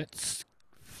let's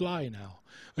fly now.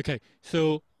 Okay,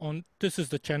 so this is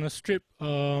the channel strip.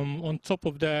 On top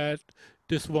of that,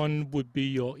 this one would be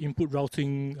your input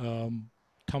routing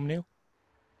thumbnail.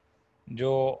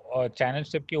 जो चैनल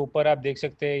स्ट्रिप के ऊपर आप देख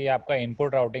सकते हैं ये आपका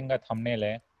इनपुट राउटिंग का थंबनेल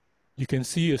है. You can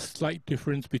see a slight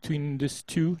difference between these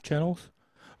two channels.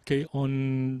 Okay,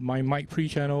 on my mic pre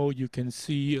channel, you can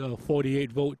see a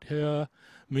 48 volt here,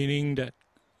 meaning that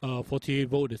 48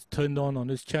 volt is turned on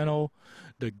this channel.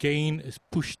 The gain is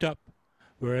pushed up,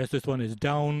 whereas this one is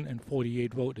down and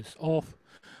 48 volt is off.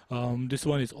 This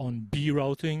one is on B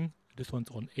routing. This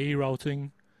one's on A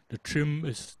routing. The trim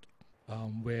is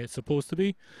where it's supposed to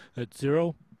be at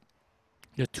 0.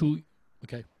 There are two.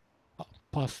 Okay, I'll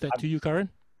pass that to you, Karen.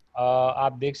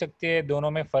 आप देख सकते हैं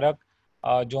दोनों में फ़र्क.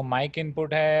 जो mic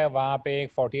input है वहाँ पे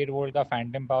एक 48 वोल्ट का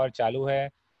फैंटम पावर चालू है.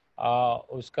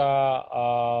 उसका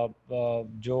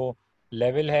जो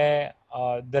लेवल है,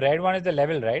 the red one is the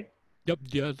level, right? Yep,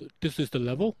 this is the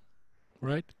level,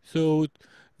 right? So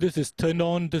this is turned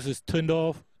on, this is turned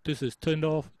off, this is turned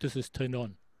off, this is turned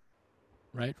on,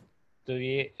 right? तो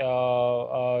ये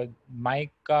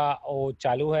mic का वो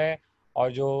चालू है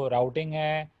और जो routing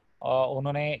है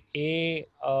उन्होंने ए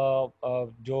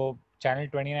जो चैनल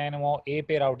 29 है वो ए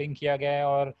पे राउटिंग किया गया है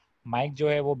और माइक जो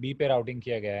है वो बी पे राउटिंग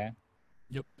किया गया है.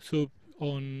 Yep. So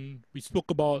we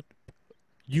spoke about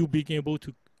you being able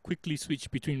to quickly switch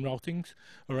between routings.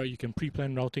 All right, you can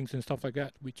pre-plan routings and stuff like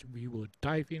that, which we will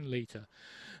dive in later.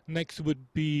 Next would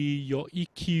be your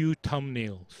EQ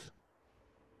thumbnails.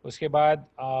 उसके बाद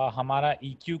हमारा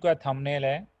EQ का thumbnail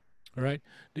है. All right,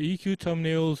 the EQ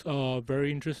thumbnails are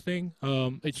very interesting.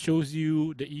 It shows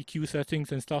you the EQ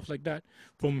settings and stuff like that.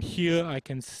 From here, I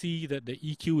can see that the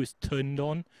EQ is turned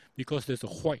on because there's a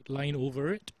white line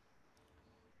over it.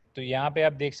 तो यहाँ पे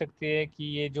आप देख सकते हैं कि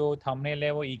ये जो थंबनेल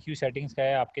है वो EQ सेटिंग्स का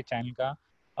है आपके चैनल का.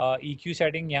 EQ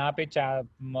सेटिंग यहाँ पे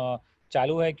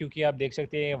चालू है क्योंकि आप देख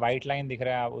सकते हैं वाइट लाइन दिख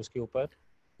रहा है आप उसके ऊपर.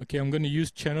 Okay, I'm going to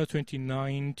use channel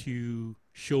 29 to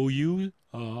show you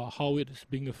how it is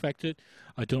being affected.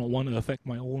 I don't want to affect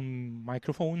my own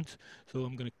microphones, so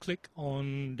I'm going to click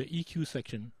on the EQ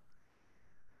section.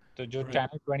 तो जो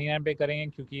channel 29 पे करेंगे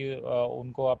क्योंकि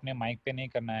उनको अपने mic पे नहीं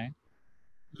करना है.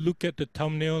 Look at the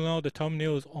thumbnail now. The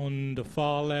thumbnail is on the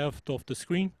far left of the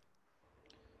screen.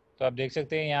 तो आप देख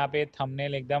सकते हैं यहाँ पे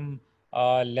थंबनेल एकदम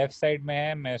लेफ्ट साइड में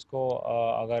है. मैं इसको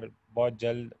अगर बहुत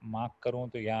जल्द मार्क करूँ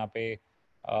तो यहाँ पे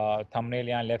थंबनेल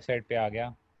यहाँ लेफ्ट साइड पे आ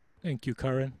गया. Thank you,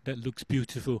 Karen. That looks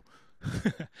beautiful.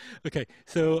 Okay,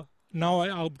 so now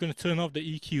I'm going to turn off the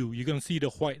EQ. You're going to see the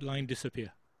white line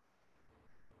disappear.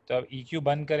 तो अब EQ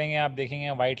बंद करेंगे, आप देखेंगे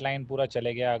वाइट लाइन पूरा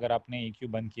चले गया अगर आपने EQ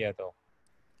बंद किया तो.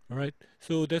 All right,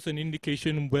 so that's an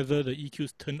indication whether the EQ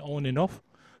is turned on and off.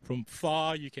 From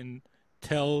far, you can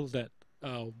tell that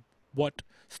what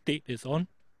state is on.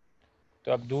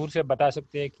 तो आप दूर से बता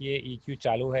सकते हैं कि ये EQ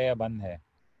चालू है या बंद है.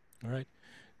 All right,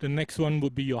 the next one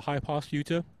would be your high pass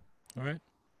filter. All right.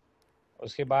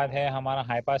 उसके बाद है हमारा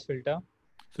high pass filter.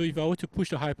 So if I were to push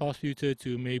the high pass filter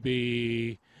to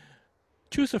maybe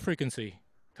choose a frequency,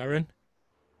 Karen.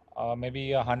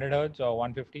 Maybe 100 hertz or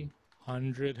 150.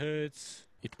 100 hertz,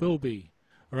 it will be.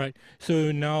 All right.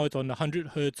 So now it's on the 100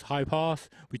 hertz high pass,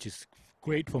 which is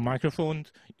great for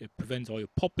microphones. It prevents all your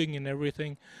popping and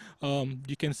everything.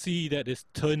 You can see that it's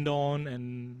turned on,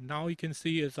 and now you can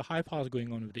see it's a high pass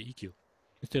going on with the EQ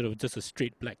instead of just a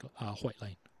straight black white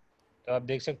line. तो आप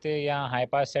देख सकते हैं यहाँ high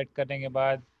pass set करने के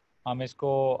बाद हम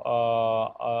इसको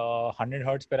 100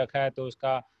 हर्ट्ज पे रखा है, तो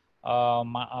उसका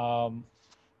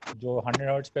जो 100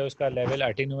 हर्ट्ज पे उसका लेवल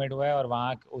अटेन्यूएट हुआ है, और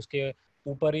वहाँ उसके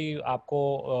ऊपर ही आपको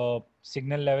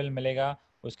सिग्नल लेवल मिलेगा,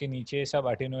 उसके नीचे सब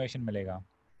अटेन्यूएशन मिलेगा.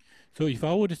 So if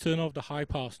I were to turn off the high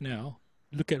pass now,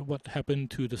 look at what happened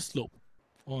to the slope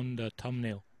on the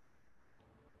thumbnail.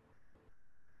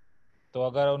 तो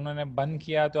अगर उन्होंने बंद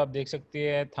किया तो आप देख सकते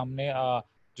हैं थंबनेल,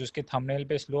 जो उसके थंबनेल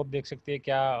पे स्लोप देख सकते हैं,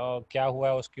 क्या हुआ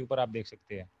है उसके ऊपर आप देख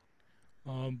सकते हैं.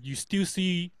 You still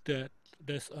see that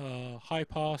there's a high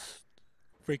pass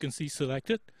frequency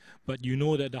selected, but you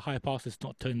know that the high pass is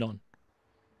not turned on.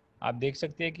 आप देख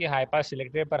सकते हैं कि हाई पास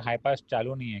सिलेक्टेड है पर हाई पास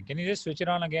चालू नहीं है. Can you just switch it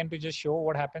on again to just show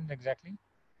what happens exactly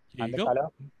Here and you the go. Colour.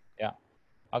 या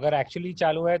अगर एक्चुअली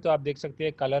चालू है तो आप देख सकते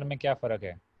हैं कलर में क्या फर्क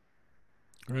है.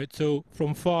 Right, so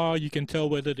from far you can tell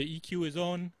whether the EQ is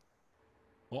on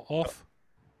or off,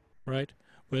 right?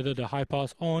 Whether the high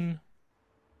pass on,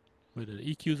 whether the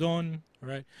EQ is on,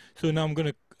 right? So now I'm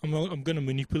gonna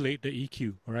manipulate the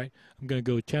EQ, all right? I'm gonna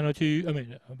go channel 2,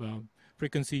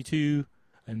 frequency 2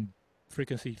 and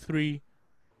frequency 3.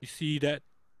 You see that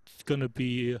it's gonna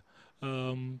be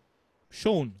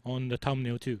shown on the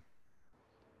thumbnail too.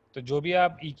 तो जो भी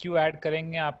आप EQ add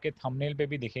करेंगे आपके thumbnail पे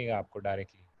भी दिखेगा आपको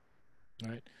directly.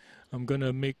 Right, I'm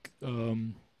gonna make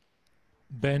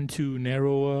band 2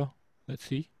 narrower. Let's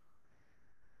see.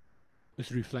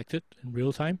 It's reflected in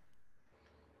real time.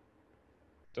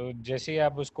 तो जैसे ही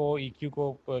आप उसको EQ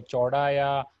को चौड़ा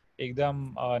या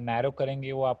एकदम नैरो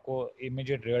करेंगे वो आपको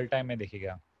इमीडिएट रियल टाइम में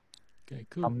दिखेगा Okay,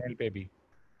 cool. थंबनेल पे भी.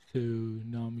 So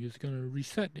now I'm just gonna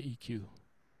reset the EQ,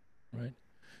 right?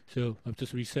 So I've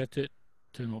just reset it,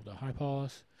 turn off the high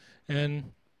pass,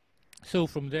 and so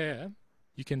from there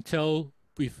you can tell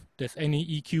if there's any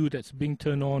EQ that's being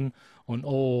turned on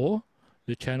all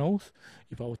the channels.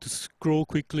 If I were to scroll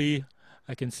quickly,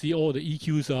 I can see all the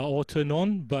EQs are all turned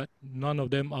on, but none of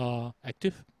them are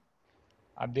active.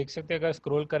 आप देख सकते हैं अगर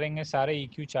scroll करेंगे सारे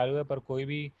EQ चालू है पर कोई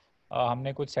भी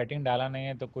हमने कुछ सेटिंग डाला नहीं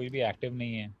है, तो कोई भी एक्टिव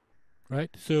नहीं है.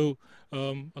 Right, so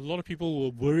a lot of people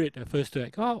were worried at first,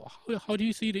 like, how do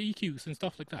you see the EQs and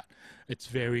stuff like that? It's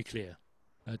very clear.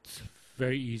 It's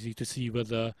very easy to see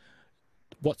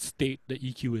what state the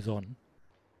EQ is on.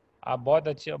 आप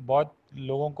बहुत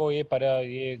लोगों को ये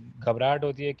घबराहट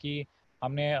होती है कि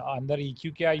हमने अंदर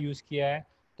EQ क्या यूज़ किया है,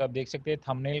 तो आप देख सकते हैं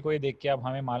थंबनेल को ये देख के अब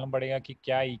हमें मालूम पड़ेगा कि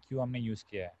क्या EQ हमने यूज़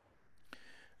किया है.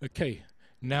 Okay,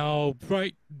 now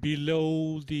right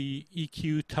below the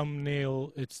EQ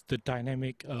thumbnail, it's the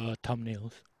dynamic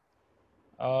thumbnails.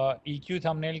 EQ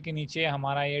thumbnail के नीचे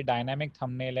हमारा ये डायनामिक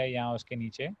थंबनेल है, यहाँ उसके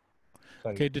नीचे.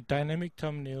 Sorry. Okay, the dynamic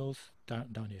thumbnails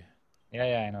down here.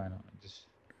 Yeah, I know. Just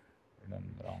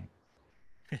done wrong.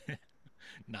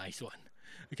 Nice one.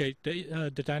 Okay,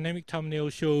 the dynamic thumbnail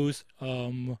shows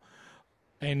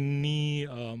any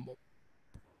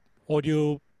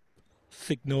audio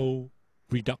signal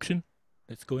reduction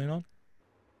that's going on.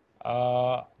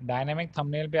 Dynamic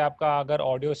thumbnail पे आपका अगर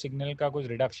audio signal का कुछ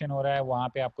reduction हो रहा है वहाँ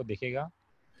पे आपको दिखेगा.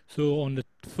 So on the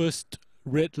first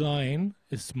red line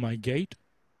is my gate.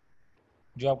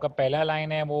 जो आपका पहला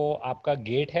लाइन है वो आपका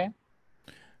गेट है.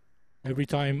 Every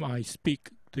time I speak,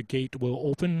 the gate will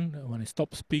open. When I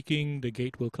stop speaking, the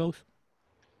gate will close.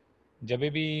 जब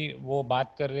भी वो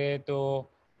बात कर रहे हैं तो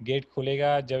गेट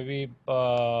खुलेगा, जब भी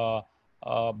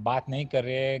बात नहीं कर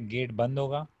रहे हैं गेट बंद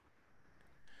होगा.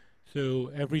 So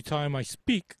every time I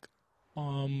speak,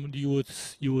 you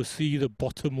will see the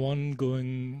bottom one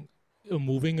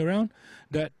moving around.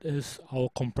 That is our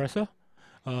compressor.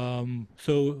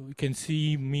 So you can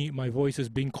see my voice is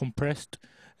being compressed,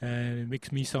 and it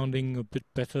makes me sounding a bit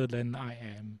better than I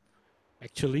am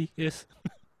actually is.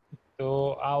 तो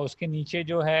उसके नीचे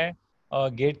जो है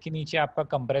gate के नीचे आपका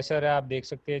compressor है. आप देख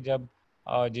सकते हैं जब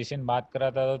जिशन बात कर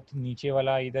रहा था तो नीचे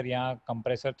वाला इधर यहाँ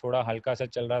कंप्रेसर थोड़ा हल्का सा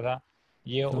चल रहा था.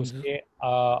 ये उसके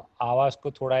आवाज़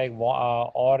को थोड़ा एक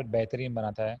और बेहतरीन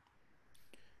बनाता है.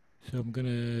 So I'm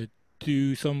gonna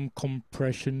do some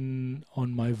compression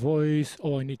on my voice.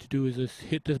 All I need to do is just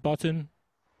hit this button,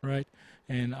 right?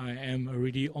 And I am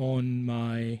already on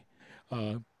my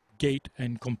gate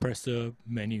and compressor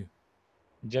menu.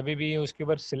 जब भी उसके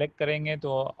ऊपर सिलेक्ट करेंगे तो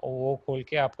वो खोल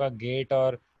के आपका गेट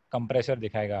और कंप्रेसर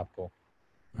दिखाएगा आपको.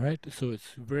 Right, so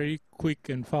it's very quick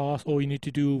and fast. All you need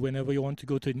to do whenever you want to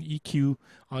go to an EQ,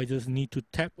 I just need to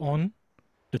tap on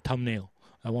the thumbnail.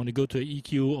 I want to go to an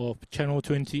EQ of channel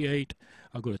 28.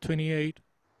 I'll go to 28,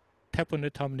 tap on the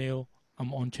thumbnail.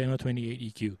 I'm on channel 28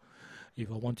 EQ.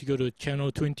 If I want to go to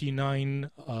channel 29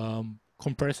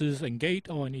 compressors and gate,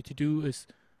 all I need to do is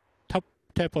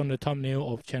tap on the thumbnail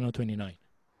of channel 29,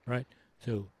 right?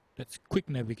 So that's quick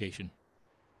navigation.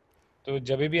 तो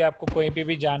जब भी आपको कोई पे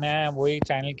भी जाना है वही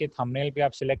चैनल के थंबनेल पे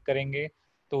आप सिलेक्ट करेंगे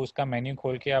तो उसका मेन्यू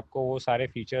खोल के आपको वो सारे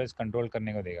फीचर्स कंट्रोल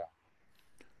करने को देगा.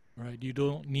 Right, you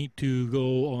don't need to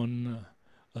go on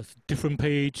a different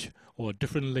page or a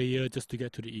different layer just to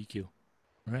get to the EQ,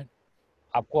 right?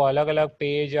 आपको अलग-अलग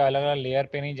पेज या अलग-अलग लेयर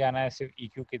पे नहीं जाना है सिर्फ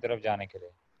EQ की तरफ जाने के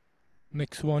लिए.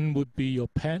 Next one would be your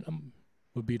pan,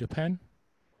 would be the pan.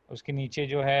 उसके नीचे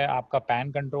जो है आपका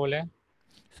पैन कंट्रोल है.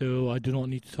 So I do not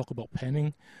need to talk about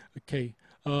panning. Okay,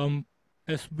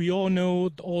 as we all know,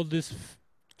 all these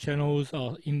channels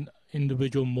are in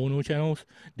individual mono channels.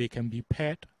 They can be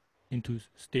paired into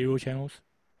stereo channels.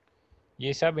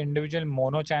 ये सब individual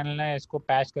mono channel है, इसको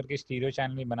patch करके stereo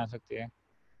channel भी बना सकते हैं.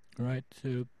 Right,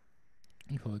 so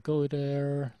if I go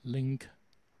there, link,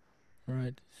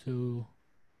 right, so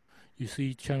you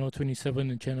see channel 27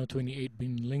 and channel 28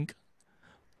 being linked.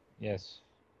 Yes.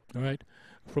 All right,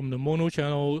 from the mono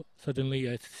channel, suddenly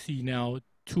I see now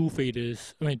two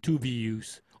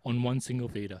VUs on one single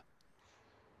fader.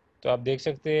 तो आप देख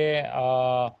सकते हैं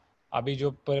अभी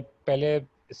जो पहले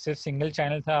सिर्फ single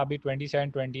channel था, अभी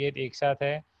 27 28 एक साथ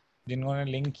है जिन्होंने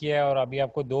लिंक किया है और अभी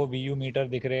आपको दो VU मीटर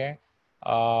दिख रहे हैं.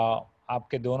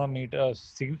 आपके दोनों मीटर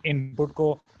इनपुट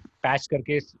को पैच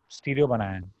करके स्टीरियो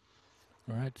बनाया है.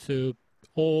 All right, so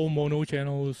all mono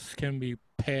channels can be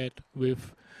paired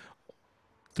with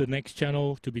the next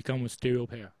channel to become a stereo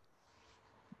pair.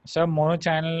 सब मोनो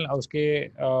चैनल उसके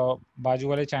बाजू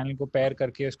वाले चैनल को पेयर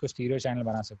करके उसको स्टीरियो चैनल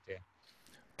बना सकते हैं.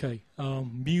 Okay,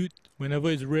 mute whenever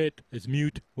it's red is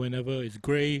mute, whenever it's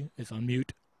gray is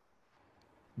unmute.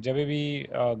 जब भी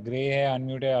ग्रे है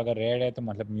अनम्यूट है, अगर रेड है तो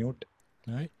मतलब mute.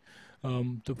 Right,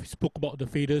 so we spoke about the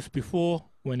faders before.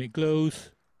 When it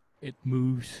glows, it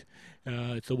moves.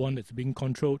 It's the one that's being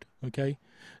controlled. Okay,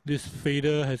 this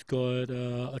fader has got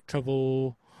a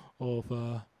treble of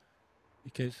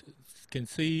you can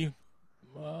see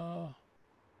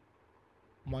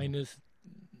minus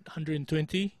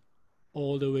 120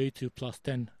 all the way to plus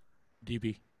 10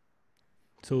 dB.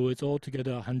 So it's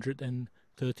altogether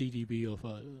 130 dB of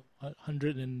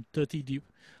 130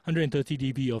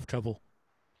 dB of treble.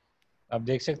 आप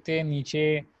देख सकते हैं नीचे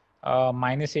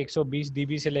minus 120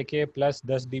 dB से लेके plus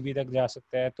 10 dB तक जा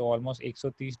सकता है, तो ऑलमोस्ट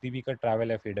 130 dB का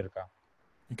ट्रैवल है फीडर का.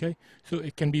 Okay, so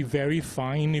it can be very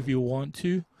fine if you want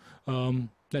to.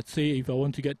 Let's say if I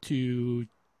want to get to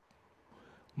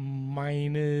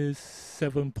minus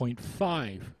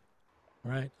 7.5,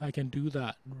 right? I can do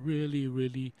that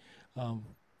really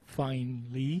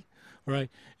finely, right?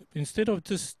 Instead of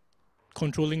just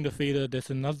controlling the fader, there's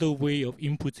another way of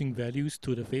inputting values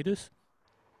to the faders.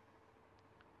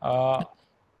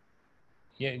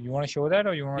 Yeah, you want to show that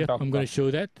or you want to talk? I'm going to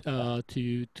show that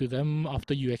to them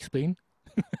after you explain.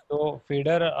 तो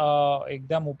feeder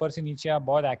एकदम ऊपर से नीचे आप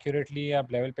बहुत accurately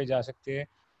आप level पे जा सकते हैं.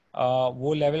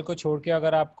 वो लेवल को छोड़ के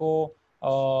अगर आपको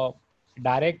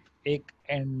डायरेक्ट एक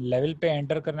लेवल पे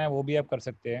एंटर करना है वो भी आप कर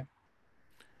सकते हैं.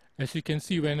 As you can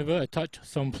see, whenever I touch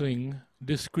something,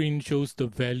 this screen shows the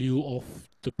value of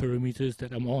the parameters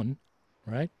that I'm on,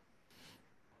 right?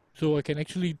 So I can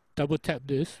actually double tap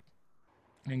this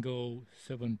and go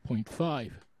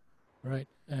 7.5, right?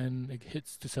 And it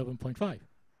hits to 7.5.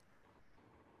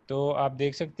 तो आप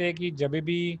देख सकते हैं कि जब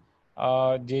भी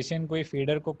जैसे कोई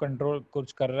फीडर को कंट्रोल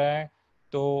कुछ कर रहा है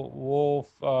तो वो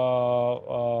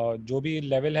जो भी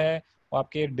लेवल है वो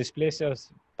आपके डिस्प्ले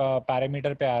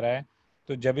पैरामीटर पे आ रहा है.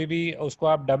 तो जब भी उसको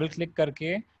आप डबल क्लिक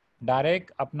करके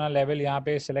डायरेक्ट अपना लेवल यहाँ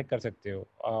पे सिलेक्ट कर सकते हो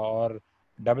और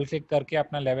डबल क्लिक करके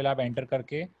अपना लेवल आप एंटर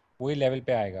करके वही लेवल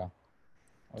पे आएगा.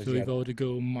 So if I were to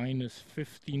go minus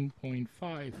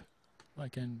 15.5, I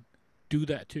can do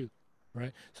that too,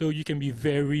 right? So you can be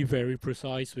very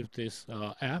precise with this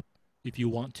app if you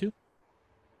want to.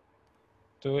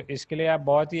 तो इसके लिए आप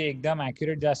बहुत ही एकदम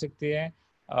एक्यूरेट जा सकते हैं.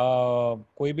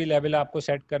 कोई भी लेवल आपको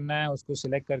सेट करना है उसको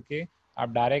सिलेक्ट करके आप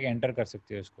डायरेक्ट एंटर कर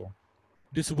सकते हैं उसको.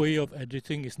 This way of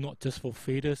editing is not just for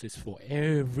faders, it's for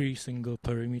every single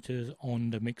parameters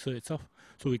on the mixer itself.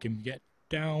 So we can get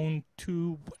down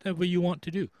to whatever you want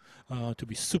to do to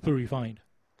be super refined.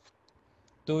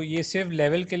 तो ये सिर्फ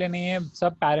level के लिए नहीं है,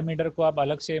 सब parameter को आप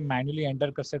अलग से मैन्युअली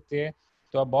एंटर कर सकते हैं,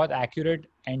 तो आप बहुत एक्यूरेट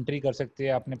एंट्री कर सकते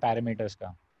हैं अपने पैरामीटर्स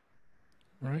का.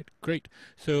 Right, great.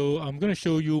 So I'm going to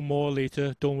show you more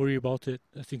later. Don't worry about it.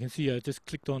 As you can see, I just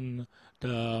clicked on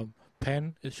the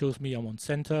pen. It shows me I'm on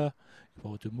center. If I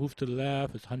were to move to the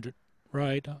left, it's 100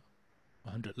 right,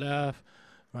 100 left,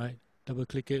 right. Double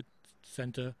click it,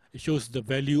 center. It shows the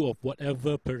value of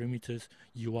whatever parameters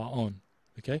you are on.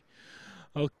 Okay.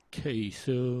 Okay.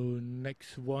 So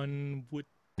next one would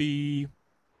be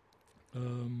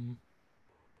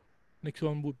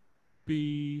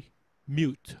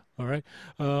mute. All right.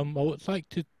 I would like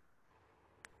to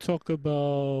talk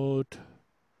about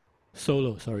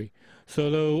solo. Sorry,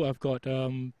 solo. I've got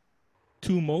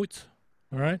two modes.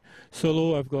 All right.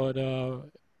 Solo. I've got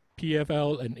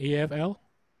PFL and AFL.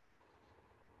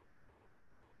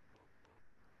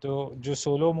 तो जो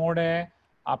solo mode है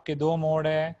आपके दो mode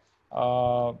है,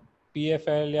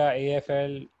 PFL या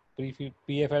AFL।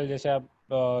 PFL जैसे आप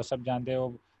सब जानते हो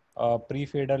प्री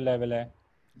फेडर लेवल है।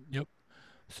 Yep.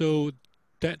 So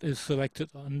that is selected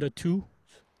under 2.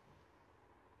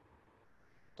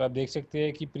 तो आप देख सकते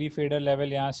हैं कि प्री फेडर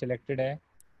लेवल यहाँ सिलेक्टेड है।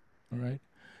 All right.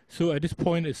 So at this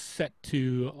point it's set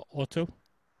to auto.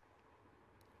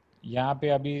 यहाँ पे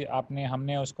अभी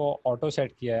हमने उसको ऑटो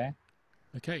सेट किया है।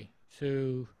 Okay.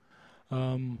 So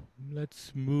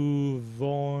let's move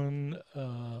on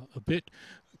a bit.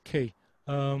 Okay.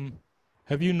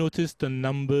 Have you noticed the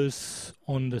numbers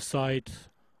on the side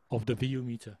of the VU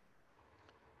meter?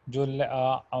 जो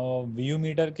view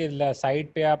metre के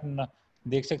side पे आप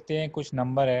देख सकते हैं कुछ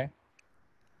नंबर है।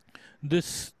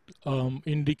 This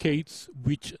indicates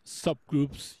which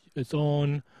subgroups it's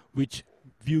on, which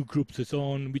view groups it's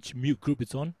on, which mute group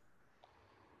it's on.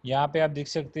 यहाँ पे आप देख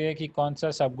सकते हैं कि कौन सा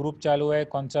सब ग्रुप चालू है,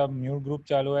 कौन सा म्यूट ग्रुप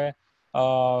चालू है,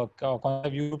 कौन सा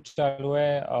व्यू ग्रुप चालू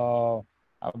है।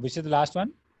 which is the last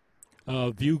one?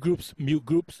 View groups, mute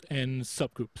groups, and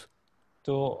subgroups.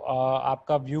 तो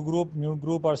आपका व्यू ग्रुप, म्यूट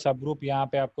ग्रुप और सब ग्रुप यहाँ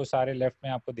पे आपको सारे लेफ्ट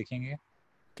में आपको दिखेंगे।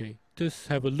 Okay, just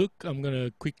have a look. I'm gonna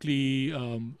quickly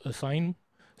assign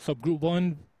subgroup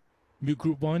 1, mute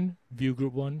group 1, view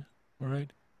group 1. All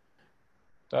right.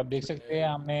 तो आप देख सकते हैं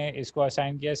हमने इसको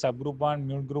असाइन किया है सब ग्रुप 1,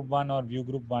 म्यूट ग्रुप 1 और view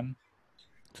group 1।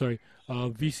 Sorry,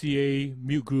 VCA,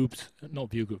 mute groups, not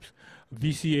view groups.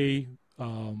 VCA,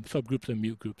 subgroups and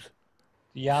mute groups.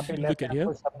 यहाँ पे Look लेफ्ट at में here.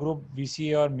 आपको सब ग्रुप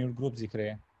VCA और म्यूट ग्रुप दिख रहे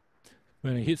हैं।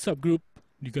 When I hit subgroup,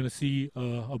 you're gonna see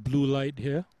a blue light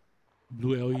here,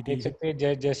 blue LED. देख सकते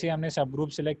हैं जैसे हमने सब ग्रुप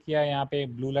सिलेक्ट किया यहाँ पे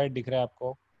एक ब्लू लाइट दिख रहा है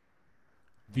आपको।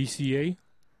 VCA.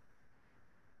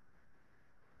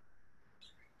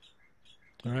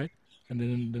 All right, and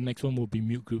then the next one will be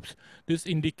mute groups. This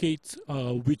indicates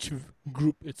which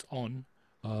group it's on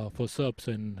for subs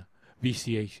and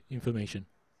VCA information.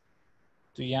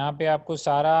 तो यहाँ पे आपको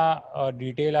सारा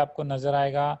डिटेल आपको नज़र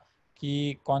आएगा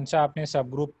कि कौन सा आपने सब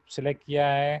ग्रुप सिलेक्ट किया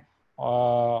है।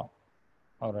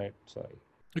 Alright, sorry.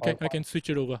 Okay, I can switch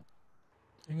it over.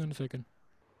 Hang on a second.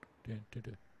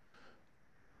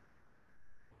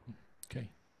 Okay.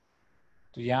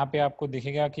 तो यहाँ पे आपको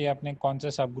दिखेगा कि आपने कौन सा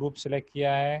सब ग्रुप सिलेक्ट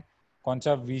किया है, कौन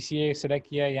सा VCA सिलेक्ट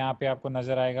किया है, यहाँ पे आपको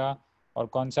नज़र आएगा, और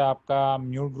कौन सा आपका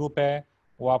म्यूट ग्रुप है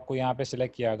वो आपको यहाँ पे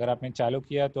सिलेक्ट किया। अगर आपने चालू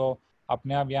किया तो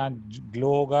अपने आप यहाँ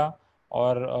ग्लो होगा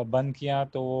और बंद किया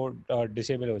तो वो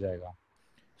डिसेबल हो जाएगा।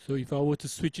 So if I were to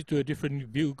switch it to a different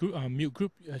view group, mute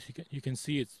group, as you can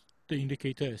see, the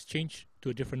indicator has changed to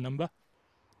a different number.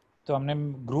 तो हमने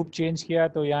ग्रुप चेंज किया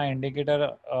तो यहाँ इंडिकेटर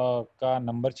का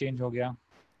नंबर चेंज हो गया।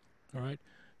 All right.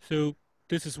 So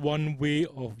this is one way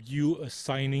of you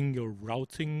assigning your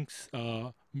routings,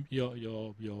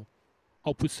 your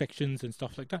output sections and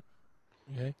stuff like that.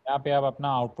 Okay. यहाँ पे आप अपना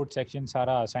आउटपुट सेक्शन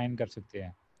सारा असाइन कर सकते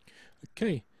हैं।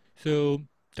 Okay. So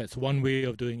that's one way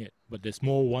of doing it, but there's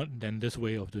more than this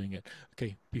way of doing it.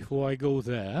 Okay. Before I go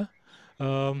there,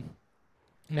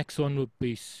 next one would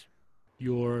be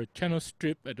your channel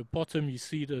strip. At the bottom, you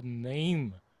see the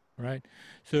name, right?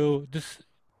 So this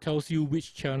tells you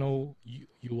which channel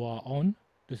you are on.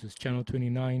 This is channel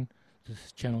 29. This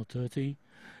is channel 30.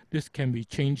 This can be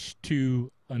changed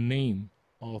to a name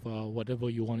of whatever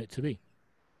you want it to be.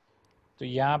 तो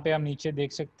यहाँ पे हम नीचे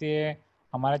देख सकते हैं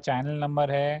हमारा channel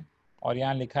number है और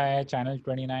यहाँ लिखा है चैनल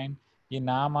 29। ये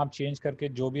नाम आप चेंज करके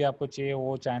जो भी आपको चाहिए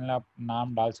वो चैनल आप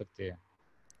नाम डाल सकते हैं।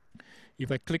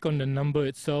 If I click on the number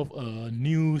itself, a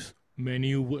news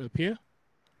menu will appear.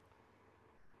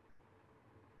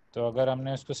 तो अगर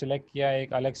हमने उसको सिलेक्ट किया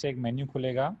एक अलग से एक मेन्यू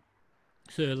खुलेगा।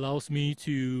 So it allows me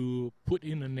to put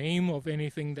in a name of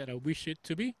anything that I wish it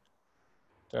to be.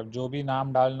 तो अब जो भी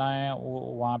नाम डालना है वो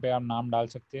वहाँ पे आप नाम डाल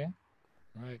सकते हैं।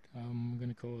 Right, I'm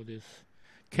gonna call this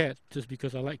cat just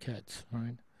because I like cats.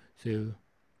 Right, so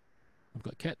I've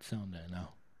got cat sound there now.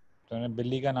 तो मैंने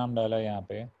बिल्ली का नाम डाला है यहाँ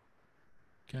पे।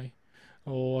 Okay,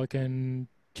 or I can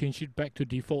change it back to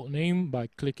default name by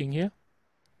clicking here.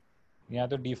 यहाँ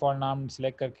तो डिफ़ॉल्ट नाम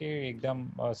सिलेक्ट करके एकदम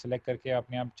सिलेक्ट करके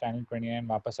अपने आप चैनल 29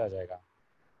 वापस आ जाएगा।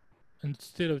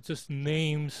 Instead of just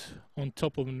names on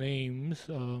top of names,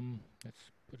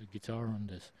 let's put a guitar on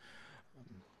this.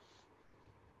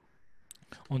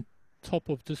 on top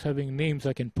of just having names,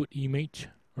 I can put image,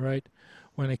 right?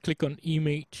 When I click on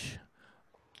image,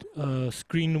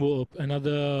 screen will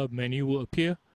another menu will appear,